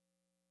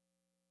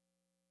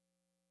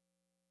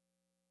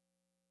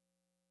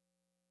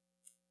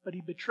 But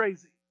he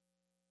betrays him.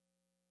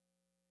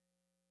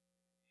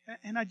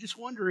 And I just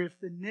wonder if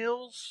the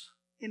nails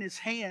in his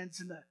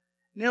hands and the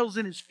nails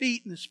in his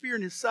feet and the spear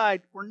in his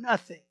side were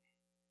nothing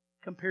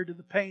compared to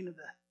the pain of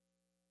the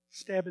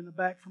stab in the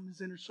back from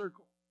his inner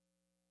circle.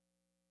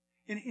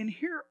 And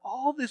hear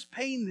all this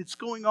pain that's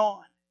going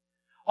on.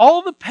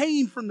 All the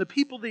pain from the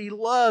people that he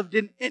loved.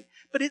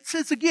 But it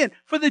says again,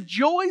 for the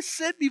joy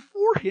set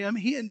before him,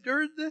 he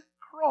endured the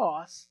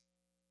cross,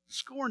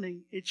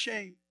 scorning its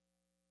shame.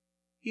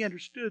 He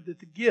understood that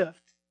the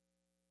gift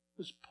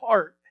was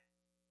part.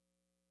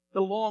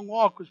 The long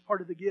walk was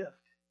part of the gift.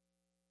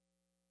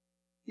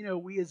 You know,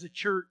 we as a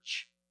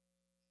church,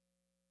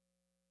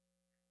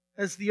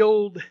 as the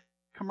old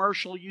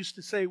commercial used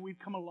to say, we've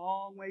come a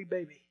long way,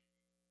 baby.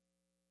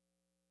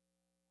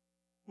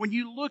 When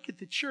you look at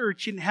the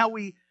church and how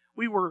we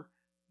were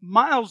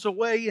miles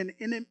away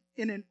in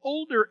an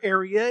older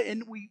area,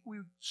 and we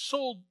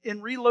sold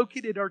and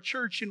relocated our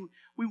church, and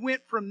we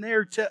went from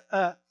there to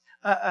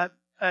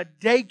a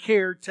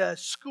daycare to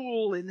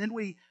school, and then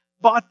we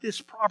bought this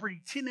property,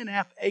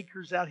 10.5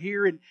 acres out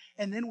here, and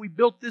then we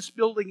built this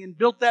building and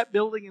built that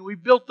building, and we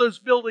built those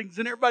buildings,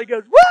 and everybody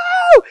goes,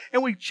 woo!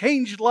 And we've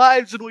changed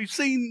lives, and we've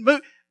seen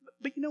move.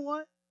 But you know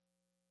what?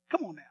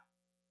 Come on now.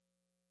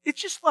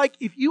 It's just like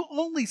if you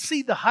only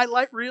see the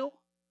highlight reel,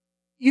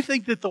 you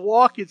think that the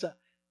walk is a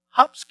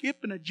hop, skip,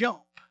 and a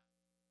jump.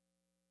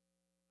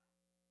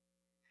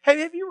 Hey,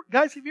 have you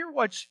ever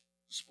watched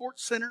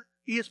Sports Center,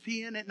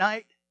 ESPN at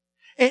night?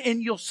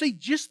 And you'll see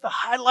just the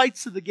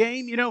highlights of the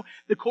game. You know,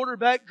 the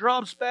quarterback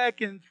drops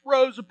back and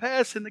throws a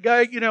pass, and the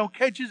guy,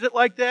 catches it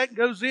like that and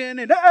goes in,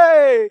 and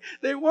hey,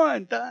 they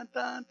won. Dun,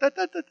 dun, dun,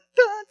 dun, dun,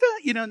 dun,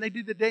 dun. And they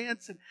do the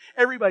dance, and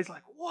everybody's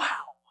like, wow.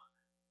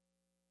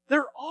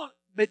 They're all,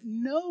 but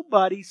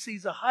nobody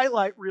sees a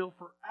highlight reel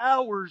for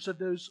hours of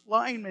those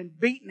linemen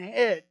beating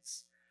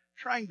heads,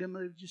 trying to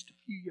move just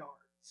a few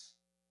yards.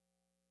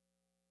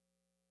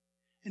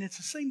 And it's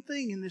the same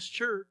thing in this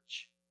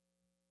church.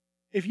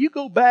 If you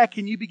go back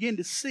and you begin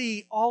to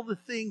see all the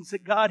things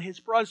that God has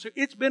brought us through,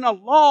 it's been a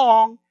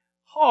long,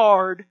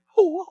 hard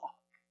walk.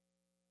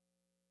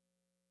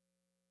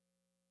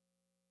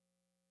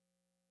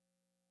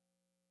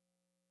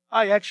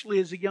 I actually,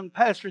 as a young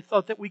pastor,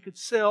 thought that we could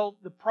sell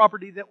the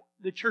property that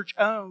the church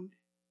owned,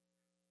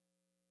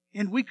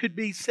 and we could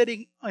be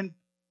sitting on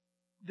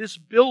this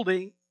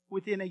building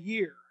within a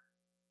year.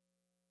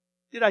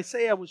 Did I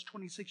say I was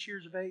 26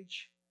 years of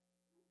age?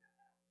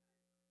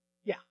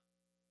 Yeah.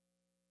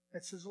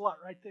 That says a lot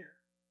right there.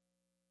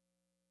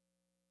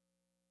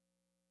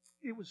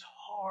 It was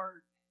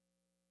hard.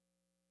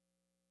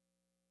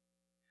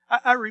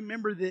 I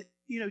remember that,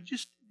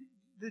 just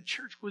the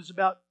church was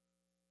about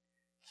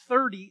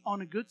 30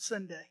 on a good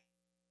Sunday.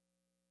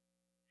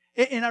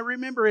 And I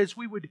remember as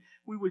we would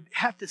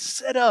have to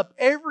set up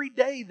every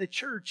day the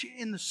church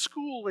in the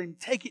school and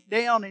take it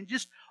down, and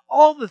just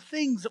all the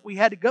things that we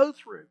had to go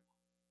through.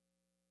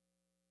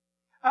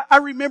 I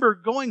remember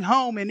going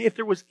home, and if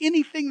there was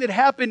anything that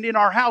happened in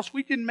our house,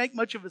 we didn't make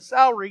much of a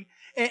salary,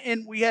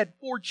 and we had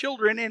 4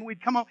 children, and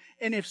we'd come home,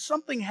 and if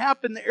something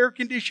happened, the air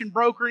condition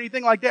broke or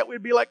anything like that,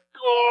 we'd be like,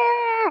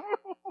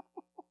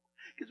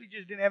 because we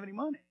just didn't have any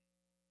money.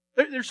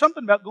 There's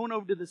something about going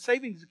over to the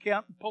savings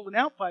account and pulling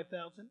out $5,000,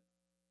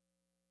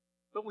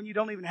 but when you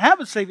don't even have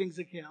a savings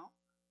account,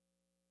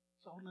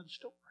 it's a whole other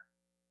story.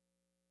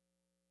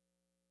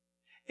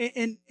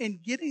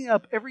 And getting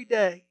up every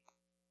day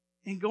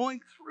and going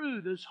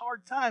through those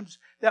hard times,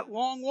 that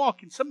long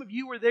walk. And some of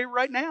you are there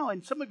right now,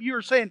 and some of you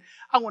are saying,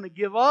 I want to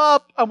give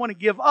up. I want to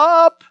give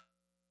up.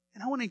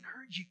 And I want to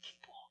encourage you,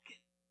 keep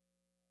walking.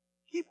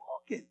 Keep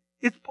walking.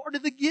 It's part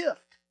of the gift.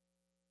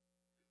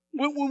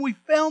 When we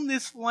found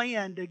this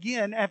land,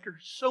 again, after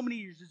so many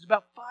years, it's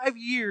about 5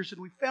 years, and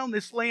we found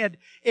this land,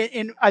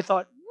 and I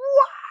thought,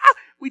 wow!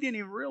 We didn't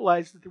even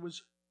realize that there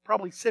was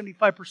probably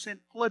 75%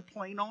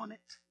 floodplain on it.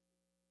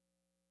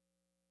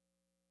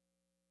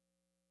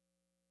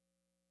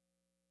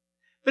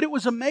 But it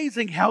was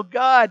amazing how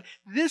God,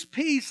 this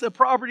piece of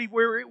property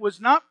where it was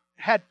not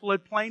had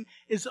floodplain,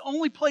 is the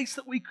only place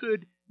that we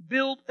could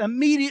build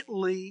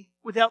immediately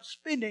without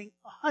spending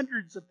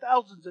hundreds of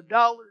thousands of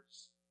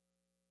dollars.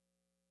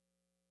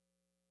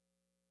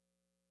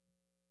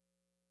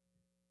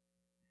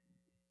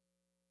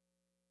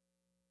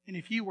 And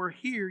if you were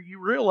here,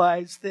 you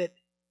realize that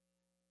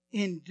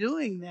in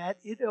doing that,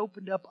 it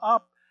opened up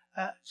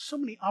so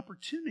many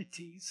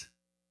opportunities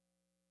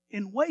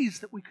in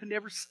ways that we could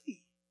never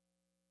see.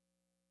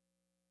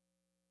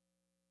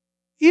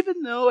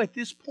 Even though at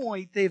this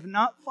point they've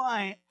not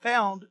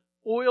found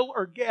oil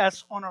or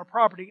gas on our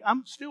property,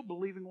 I'm still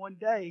believing one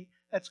day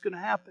that's going to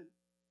happen.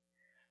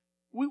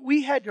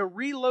 We had to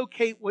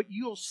relocate what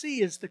you'll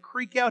see as the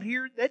creek out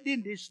here. That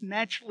didn't just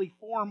naturally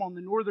form on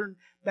the northern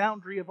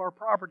boundary of our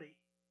property.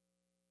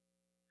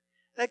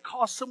 that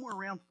cost somewhere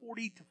around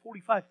 $40,000 to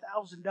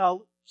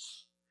 $45,000.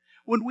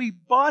 When we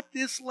bought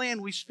this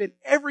land, we spent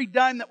every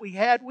dime that we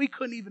had. We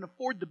couldn't even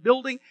afford the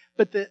building,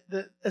 but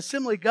the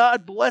Assembly of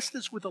God blessed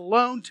us with a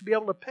loan to be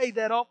able to pay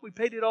that off. We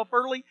paid it off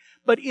early.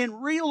 But in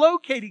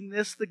relocating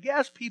this, the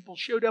gas people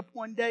showed up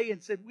one day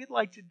and said, we'd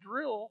like to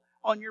drill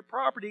on your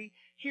property.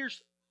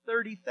 Here's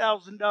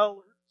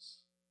 $30,000.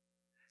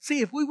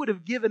 See, if we would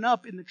have given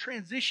up in the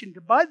transition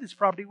to buy this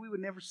property, we would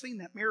have never seen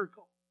that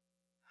miracle.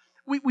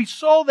 We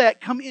saw that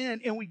come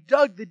in, and we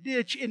dug the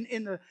ditch, and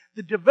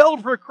the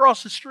developer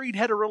across the street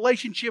had a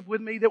relationship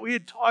with me that we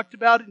had talked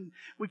about, and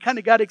we kind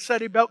of got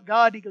excited about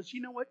God. He goes,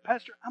 you know what,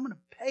 Pastor, I'm going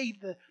to pay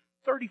the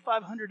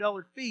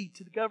 $3,500 fee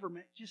to the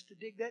government just to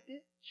dig that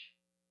ditch.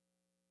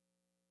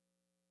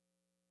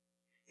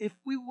 If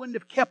we wouldn't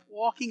have kept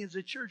walking as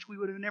a church, we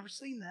would have never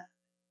seen that.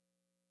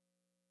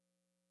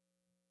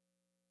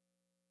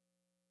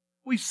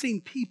 We've seen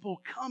people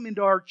come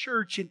into our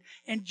church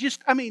and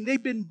just,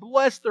 they've been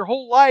blessed their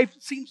whole life.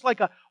 It seems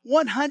like a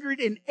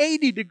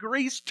 180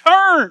 degrees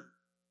turn.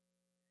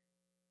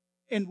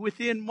 And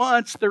within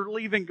months, they're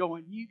leaving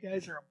going, you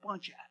guys are a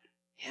bunch of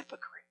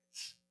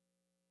hypocrites.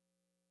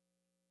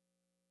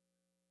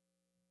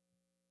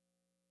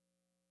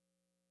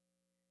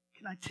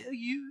 Can I tell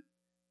you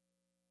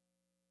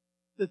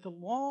that the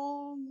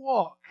long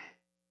walk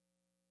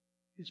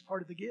is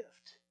part of the gift?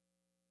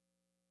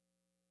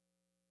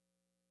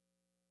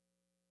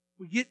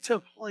 We get to a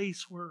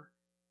place where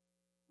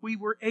we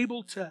were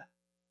able to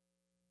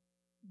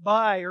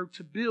buy or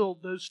to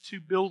build those two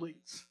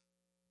buildings.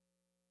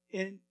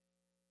 And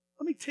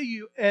let me tell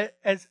you,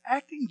 as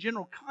acting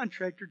general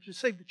contractor to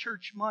save the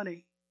church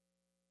money,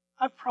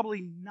 I've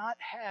probably not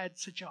had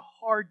such a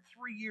hard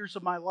 3 years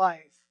of my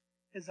life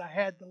as I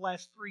had the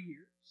last 3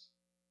 years.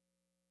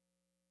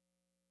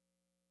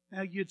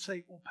 Now you'd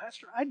say, well,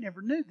 Pastor, I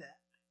never knew that.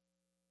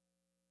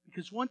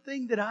 Because one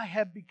thing that I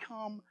have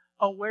become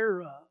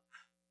aware of,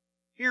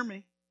 hear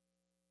me,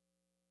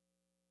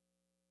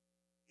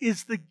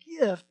 is the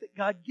gift that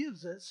God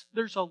gives us.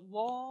 There's a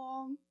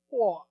long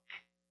walk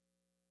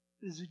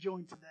that is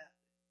adjoined to that.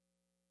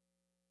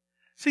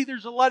 See,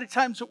 there's a lot of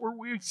times that where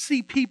we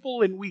see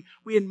people and we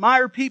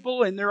admire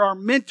people and they're our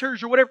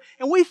mentors or whatever,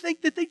 and we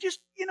think that they just,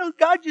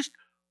 God just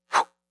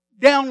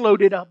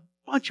downloaded a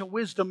bunch of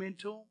wisdom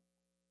into them.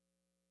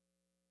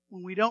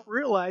 When we don't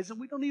realize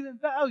and we don't even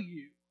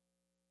value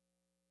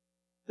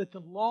that the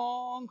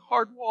long,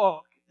 hard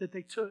walk that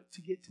they took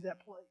to get to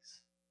that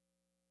place.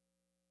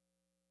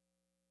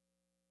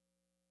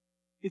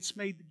 It's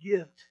made the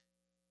gift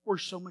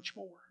worth so much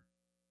more.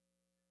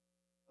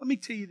 Let me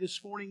tell you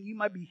this morning, you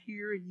might be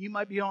here and you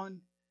might be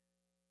on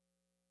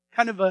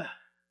kind of a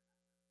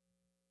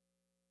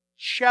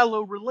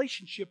shallow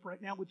relationship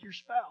right now with your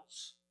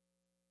spouse.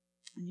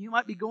 And you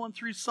might be going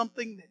through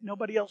something that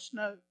nobody else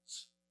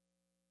knows.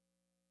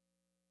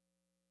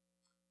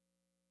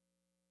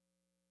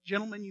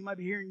 Gentlemen, you might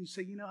be here and you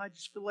say, I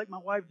just feel like my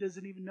wife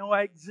doesn't even know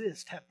I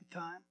exist half the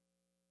time.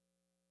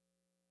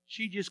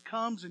 She just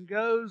comes and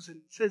goes and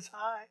says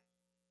hi.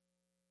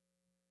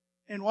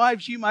 And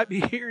wives, you might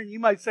be here and you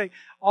might say,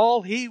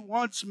 all he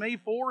wants me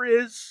for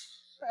is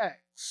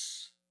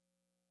sex.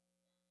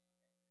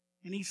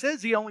 And he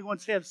says he only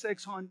wants to have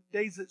sex on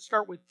days that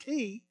start with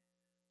T.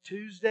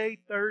 Tuesday,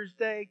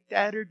 Thursday,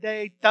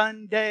 Saturday,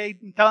 Sunday,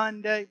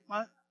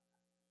 what?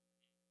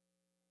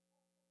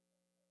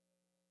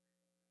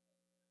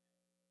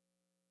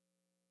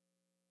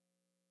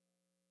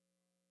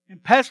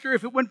 And Pastor,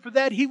 if it weren't for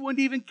that, he wouldn't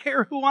even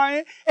care who I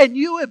am. And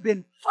you have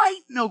been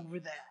fighting over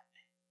that.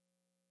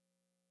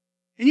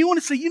 And you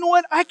want to say, you know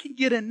what? I can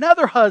get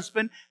another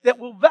husband that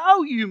will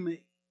value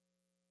me.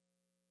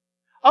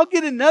 I'll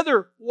get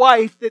another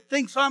wife that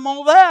thinks I'm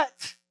all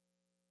that.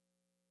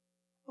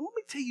 Well, let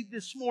me tell you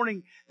this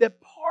morning that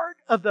part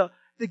of the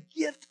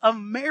gift of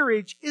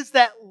marriage is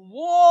that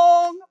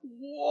long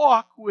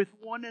walk with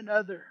one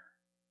another.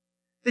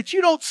 That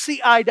you don't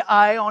see eye to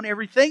eye on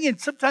everything, and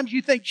sometimes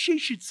you think she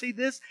should see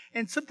this,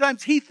 and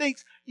sometimes he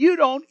thinks you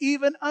don't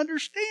even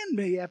understand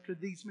me after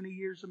these many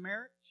years of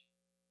marriage.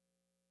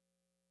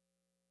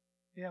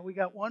 Yeah, we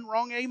got one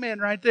wrong amen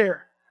right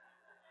there.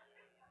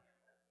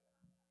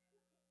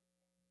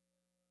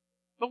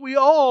 But we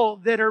all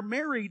that are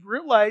married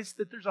realize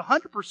that there's a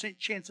 100%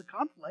 chance of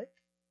conflict.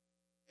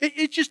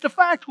 It's just a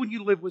fact when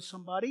you live with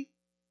somebody.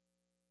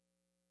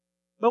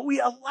 But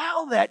we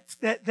allow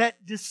that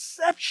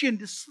deception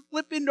to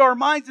slip into our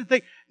minds and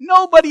think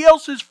nobody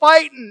else is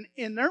fighting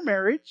in their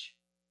marriage.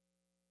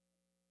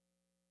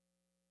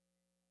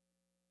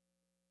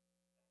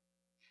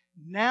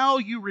 Now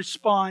you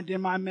respond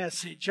in my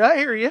message. I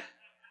hear you.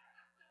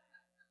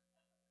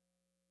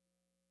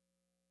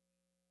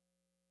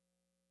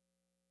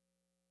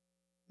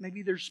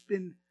 Maybe there's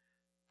been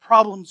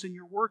problems in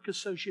your work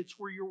associates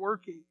where you're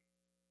working.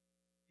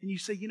 And you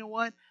say, you know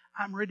what?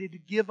 I'm ready to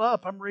give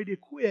up. I'm ready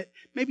to quit.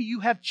 Maybe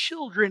you have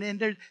children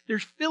and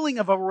there's feeling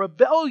of a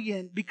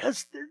rebellion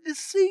because they're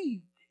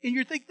deceived. And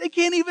you're thinking, they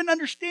can't even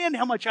understand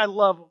how much I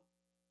love them.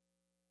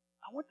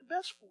 I want the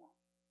best for them.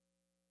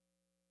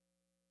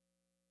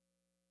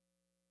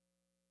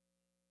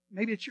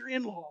 Maybe it's your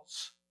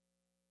in-laws.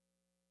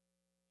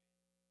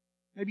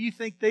 Maybe you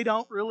think they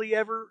don't really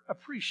ever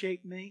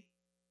appreciate me.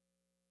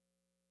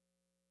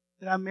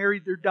 That I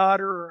married their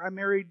daughter or I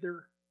married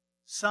their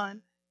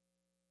son.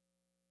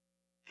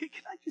 Can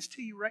I just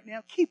tell you right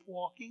now, keep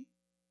walking.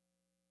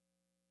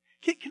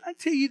 Can I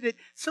tell you that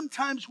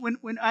sometimes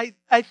when I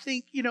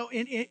think, and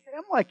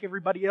I'm like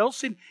everybody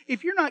else, and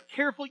if you're not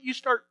careful, you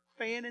start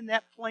fanning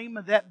that flame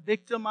of that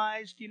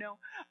victimized,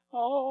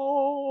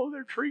 oh,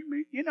 they're treating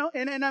me,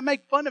 and I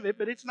make fun of it,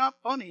 but it's not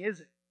funny, is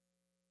it?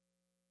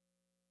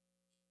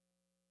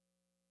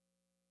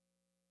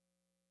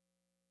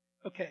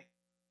 Okay,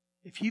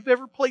 if you've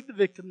ever played the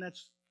victim,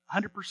 that's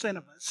 100%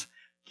 of us.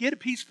 Get a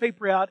piece of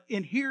paper out,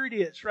 and here it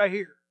is, right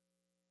here.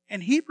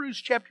 In Hebrews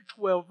chapter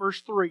 12,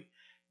 verse 3.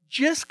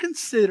 Just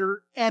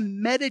consider and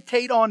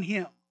meditate on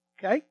Him.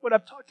 Okay? What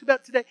I've talked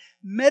about today.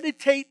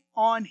 Meditate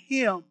on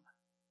Him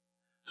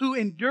who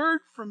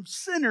endured from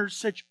sinners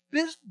such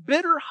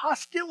bitter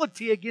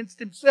hostility against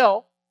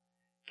Himself.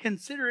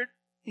 Consider it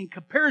in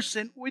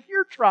comparison with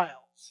your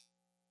trials,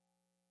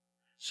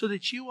 so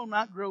that you will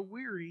not grow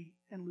weary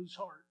and lose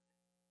heart.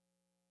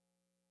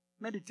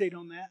 Meditate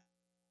on that.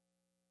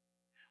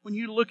 When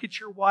you look at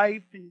your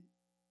wife and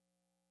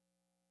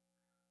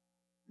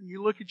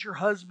you look at your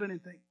husband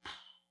and think,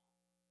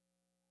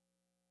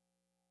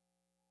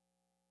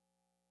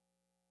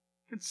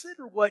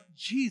 consider what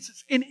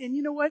Jesus, and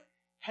you know what?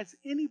 Has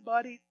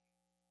anybody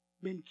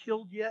been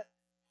killed yet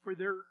for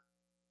their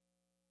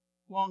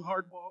long,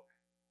 hard walk?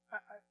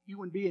 You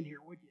wouldn't be in here,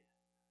 would you?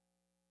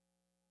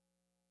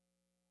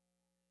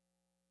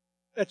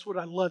 That's what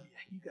I love you.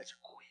 You guys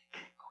are quick.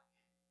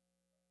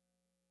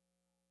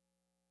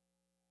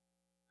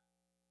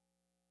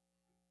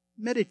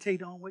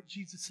 Meditate on what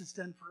Jesus has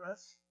done for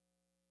us.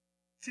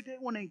 Today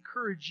I want to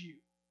encourage you.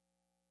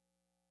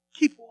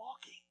 Keep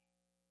walking.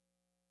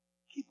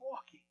 Keep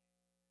walking.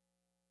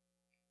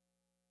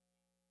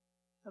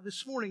 Now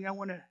this morning I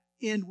want to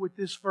end with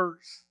this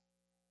verse.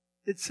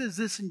 It says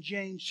this in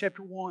James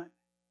chapter 1.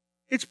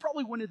 It's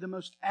probably one of the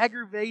most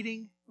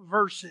aggravating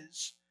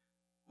verses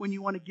when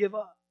you want to give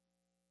up.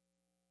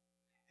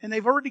 And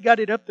they've already got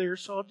it up there,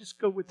 so I'll just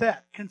go with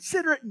that.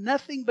 Consider it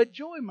nothing but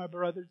joy, my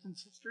brothers and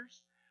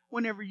sisters,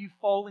 whenever you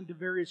fall into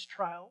various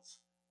trials,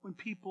 when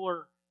people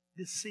are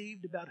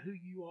deceived about who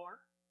you are.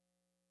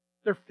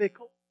 They're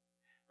fickle.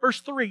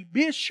 Verse 3,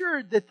 be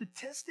assured that the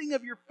testing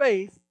of your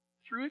faith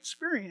through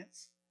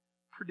experience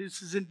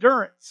produces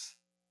endurance,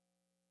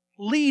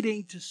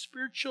 leading to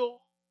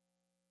spiritual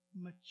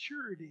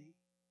maturity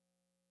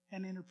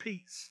and inner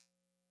peace.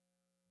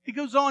 He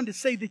goes on to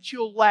say that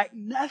you'll lack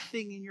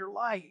nothing in your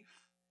life.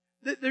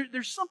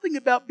 There's something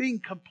about being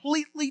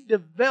completely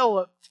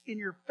developed in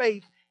your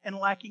faith and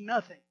lacking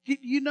nothing. Do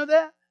you know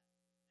that?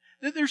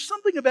 There's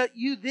something about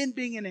you then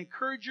being an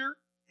encourager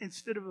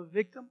instead of a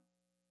victim.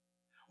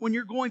 When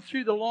you're going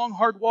through the long,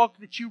 hard walk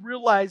that you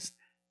realize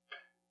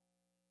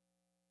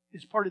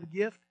is part of the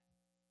gift.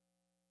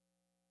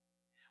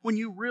 When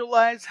you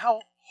realize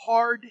how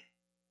hard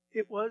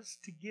it was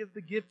to give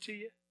the gift to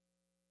you,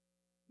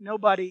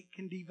 nobody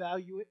can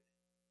devalue it.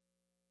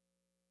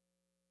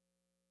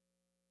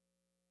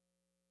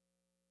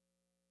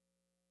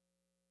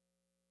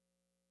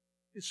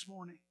 This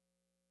morning,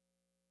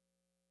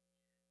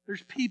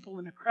 there's people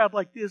in a crowd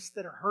like this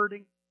that are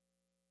hurting.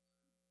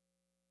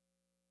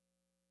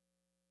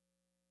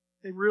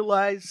 They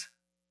realize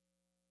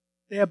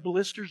they have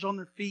blisters on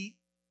their feet.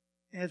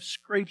 They have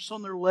scrapes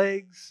on their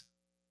legs.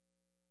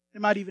 They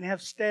might even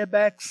have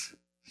stabs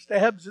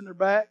in their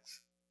backs.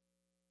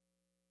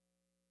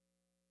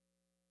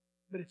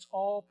 But it's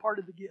all part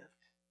of the gift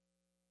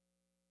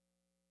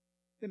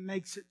that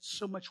makes it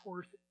so much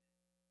worth it.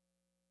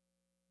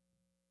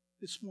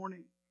 This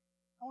morning,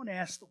 I want to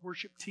ask the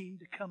worship team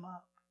to come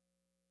up.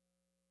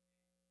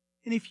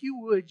 And if you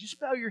would, just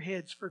bow your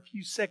heads for a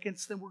few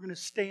seconds, then we're going to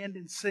stand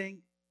and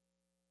sing.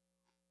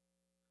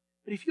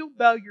 But if you'll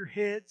bow your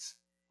heads,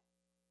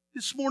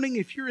 this morning,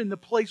 if you're in the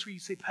place where you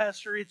say,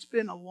 Pastor, it's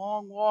been a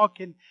long walk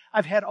and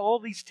I've had all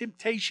these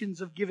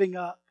temptations of giving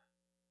up.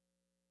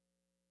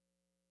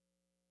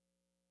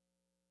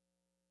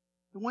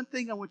 The one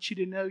thing I want you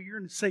to know, you're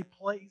in a safe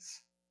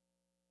place.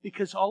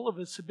 Because all of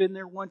us have been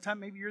there one time.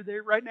 Maybe you're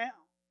there right now.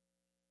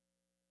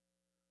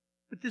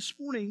 But this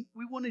morning,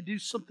 we want to do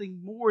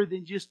something more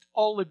than just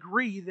all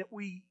agree that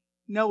we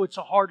know it's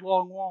a hard,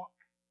 long walk.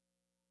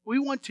 We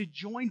want to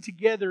join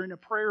together in a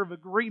prayer of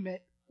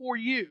agreement for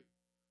you.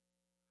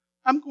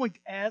 I'm going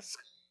to ask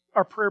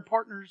our prayer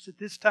partners at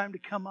this time to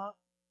come up.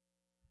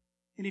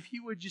 And if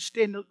you would just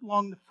stand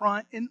along the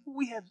front. And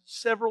we have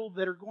several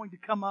that are going to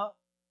come up.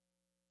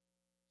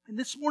 And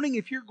this morning,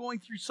 if you're going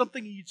through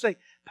something and you'd say,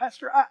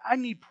 Pastor, I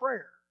need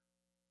prayer.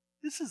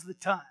 This is the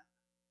time.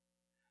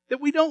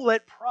 That we don't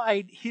let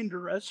pride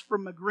hinder us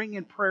from agreeing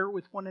in prayer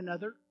with one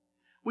another.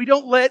 We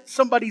don't let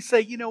somebody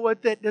say, you know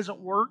what, that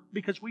doesn't work,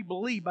 because we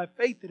believe by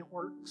faith that it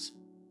works.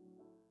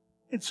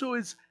 And so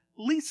as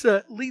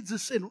Lisa leads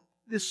us in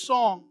this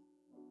song,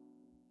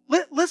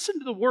 listen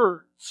to the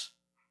words.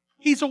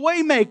 He's a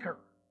way maker.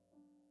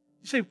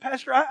 You say,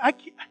 Pastor,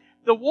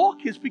 the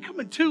walk is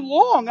becoming too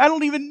long. I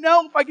don't even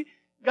know if I can.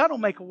 God will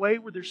make a way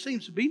where there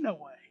seems to be no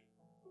way.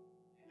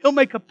 He'll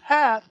make a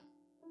path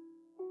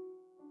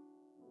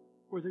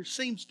where there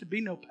seems to be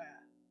no path.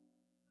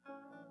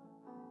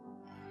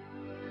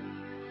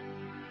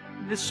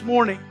 This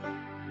morning,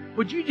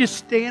 would you just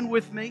stand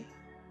with me?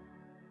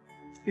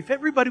 If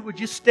everybody would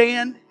just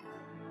stand.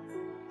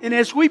 And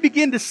as we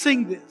begin to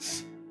sing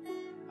this,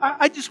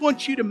 I just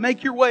want you to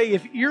make your way.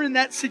 If you're in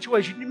that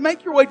situation, you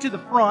make your way to the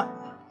front.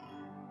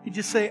 You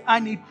just say, I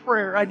need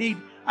prayer. I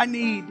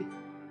need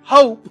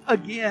hope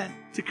again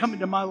to come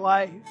into my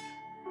life.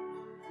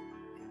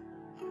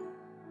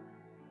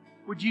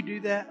 Would you do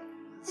that?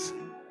 Let's see.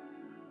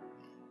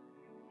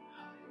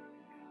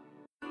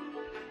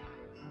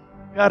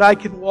 God, I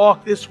can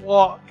walk this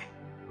walk.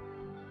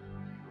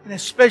 And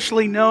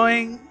especially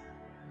knowing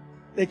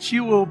that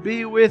you will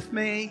be with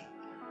me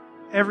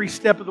every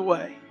step of the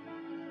way.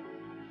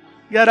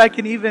 God, I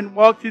can even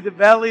walk through the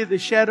valley of the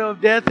shadow of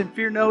death and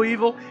fear no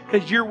evil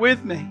because you're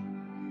with me.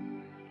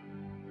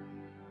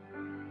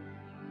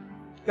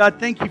 God,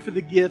 thank you for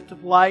the gift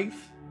of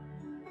life.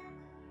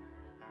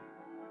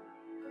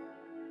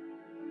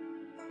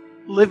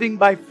 Living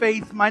by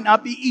faith might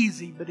not be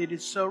easy, but it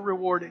is so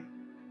rewarding.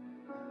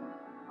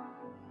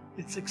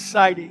 It's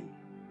exciting.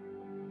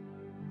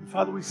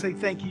 Father, we say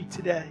thank you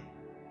today.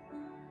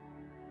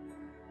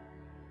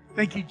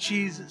 Thank you,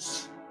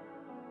 Jesus,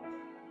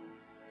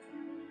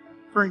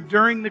 for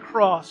enduring the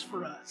cross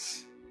for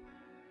us.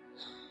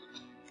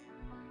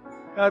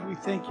 God, we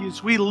thank you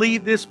as we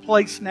leave this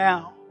place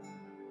now.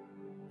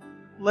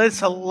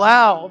 Let's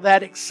allow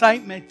that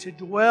excitement to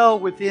dwell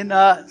within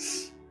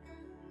us,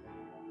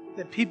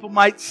 that people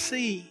might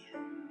see,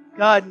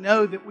 God,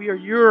 know that we are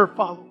your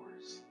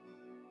followers,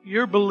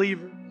 your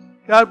believers.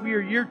 God, we are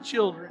your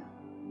children.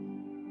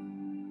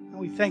 And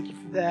we thank you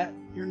for that.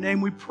 In your name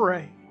we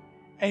pray.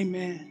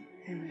 Amen.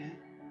 Amen.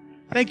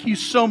 Thank you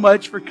so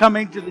much for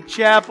coming to the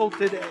chapel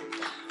today.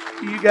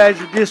 You guys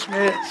are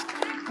dismissed.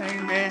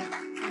 Amen.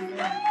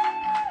 Amen.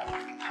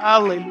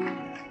 Hallelujah.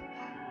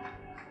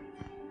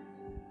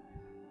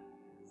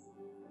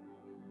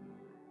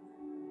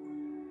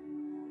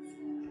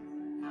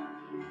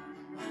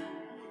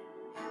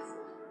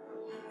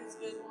 It's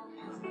good.